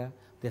हुने कुरा,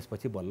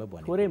 त्यसपछि बल्ल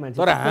बन्यो।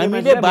 तर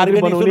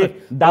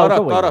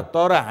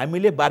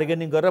हामीले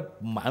बार्गेनिङ गरेर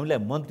हामीलाई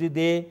मन्त्री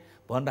दे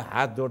भनेर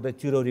हात जोड्दै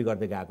चिरौरी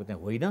गर्दै गएको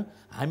चाहिँ होइन,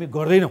 हामी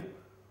गर्दैनौँ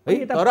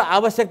है। तर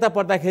आवश्यकता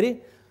पर्दाखेरि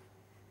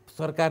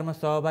सरकारमा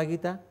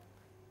सहभागिता,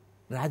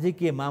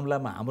 राजकीय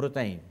मामलामा हाम्रो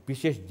चाहिँ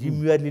विशेष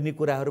जिम्मेवारी लिने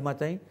कुराहरूमा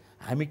चाहिँ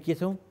हामी के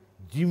छौँ,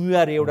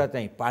 जिम्मेवार एउटा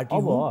चाहिँ पार्टी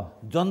हो,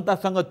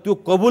 जनतासँग त्यो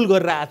कबुल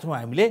गरेर आएको छौँ।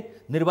 हामीले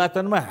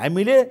निर्वाचनमा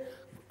हामीले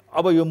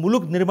अब यो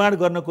मुलुक निर्माण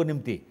गर्नको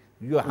निम्ति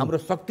यो हाम्रो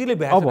शक्तिले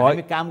भ्याएको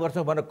हामी काम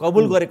गर्छौँ भनेर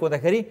कबुल गरेको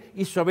हुँदाखेरि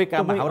यी सबै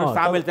काममा हाम्रो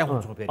सामेल चाहिँ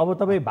हुन्छौँ। अब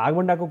तपाईँ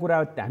भागभण्डाको कुरा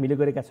हामीले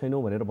गरेका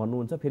छैनौँ भनेर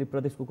भन्नुहुन्छ, फेरि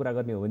प्रदेशको कुरा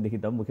गर्ने हो भनेदेखि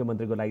त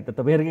मुख्यमन्त्रीको लागि त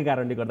तपाईँहरूकै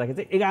कारणले गर्दाखेरि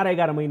चाहिँ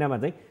 11 महिनामा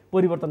चाहिँ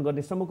परिवर्तन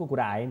गर्ने सम्मको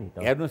कुरा आयो नि त।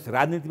 हेर्नुहोस्,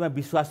 राजनीतिमा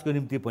विश्वासको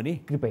निम्ति पनि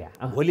कृपया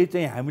भोलि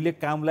चाहिँ हामीले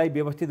कामलाई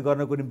व्यवस्थित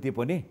गर्नको निम्ति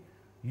पनि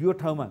यो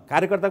ठाउँमा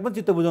कार्यकर्ताको पनि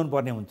चित्त बुझाउनु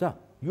पर्ने हुन्छ।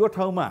 यो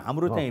ठाउँमा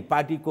हाम्रो चाहिँ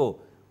पार्टीको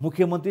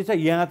मुख्यमन्त्री छ,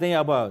 यहाँ चाहिँ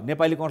अब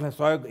नेपाली कङ्ग्रेसलाई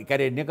सहयोग के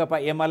अरे नेकपा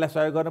एमालेलाई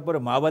सहयोग गर्नु पऱ्यो,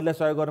 माओवादीलाई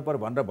सहयोग गर्नु पऱ्यो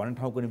भनेर भन्ने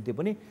ठाउँको निम्ति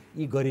पनि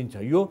यी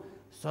गरिन्छ। यो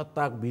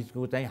सत्ता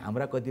बिचको चाहिँ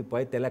हाम्रा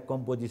कतिपय त्यसलाई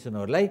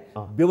कम्पोजिसनहरूलाई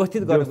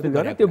व्यवस्थित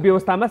गर्नु, त्यो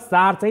व्यवस्थामा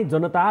सार चाहिँ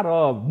जनता र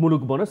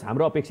मुलुक बनोस्,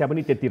 हाम्रो अपेक्षा पनि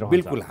त्यति रहन्छ।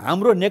 बिल्कुल,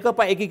 हाम्रो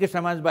नेकपा एकीकृत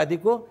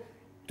समाजवादीको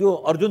त्यो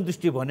अर्जुन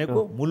दृष्टि भनेको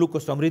मुलुकको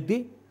समृद्धि,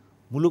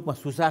 मुलुकमा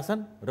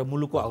सुशासन र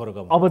मुलुकको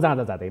अग्रगमन। अब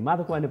जाँदा जाँदै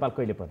माधव नेपाल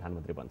कहिले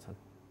प्रधानमन्त्री बन्छन्?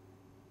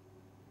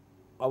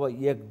 अब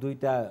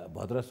 1-2टा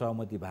भद्र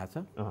सहमति भएको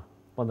छ,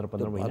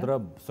 15 महिना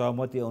भद्र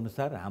सहमति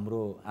अनुसार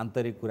हाम्रो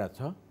आन्तरिक कुरा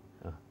छ,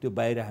 त्यो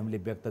बाहिर हामीले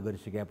व्यक्त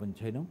गरिसकेका पनि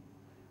छैनौँ।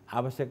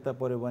 आवश्यकता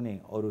पऱ्यो भने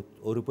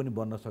अरू पनि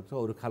बन्न सक्छ,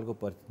 अरू खालको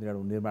परिस्थिति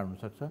निर्माण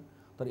हुनसक्छ,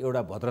 तर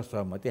एउटा भद्र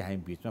सहमति हामी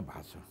बिचमा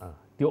भएको छ।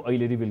 त्यो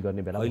अहिले रिभिल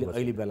गर्ने बेला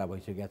अहिले बेला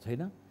भइसकेका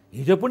छैन।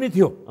 हिजो पनि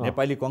थियो,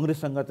 नेपाली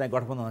कङ्ग्रेससँग चाहिँ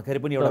गठबन्धन हुँदाखेरि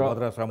पनि एउटा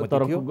भद्र सहमति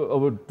थियो।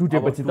 अब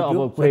टुटेपछि त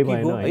अब पुरै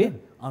भएन है।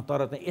 तर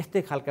चाहिँ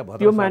यस्तै खालका भद्र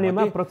त्यो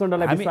मानेमा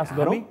प्रचण्डलाई विश्वास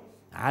गरौँ,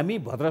 हामी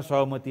भद्र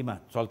सहमतिमा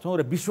चल्छौँ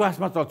र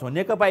विश्वासमा चल्छौँ।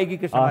 नेकपा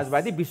एकीकृत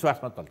समाजवादी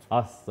विश्वासमा चल्छ।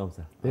 हस् हुन्छ,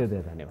 धेरै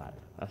धेरै धन्यवाद।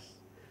 हस्,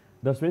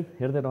 10 मिनट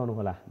हेर्दै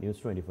रहनुहोला न्युज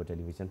 24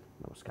 टेलिभिजन।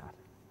 नमस्कार।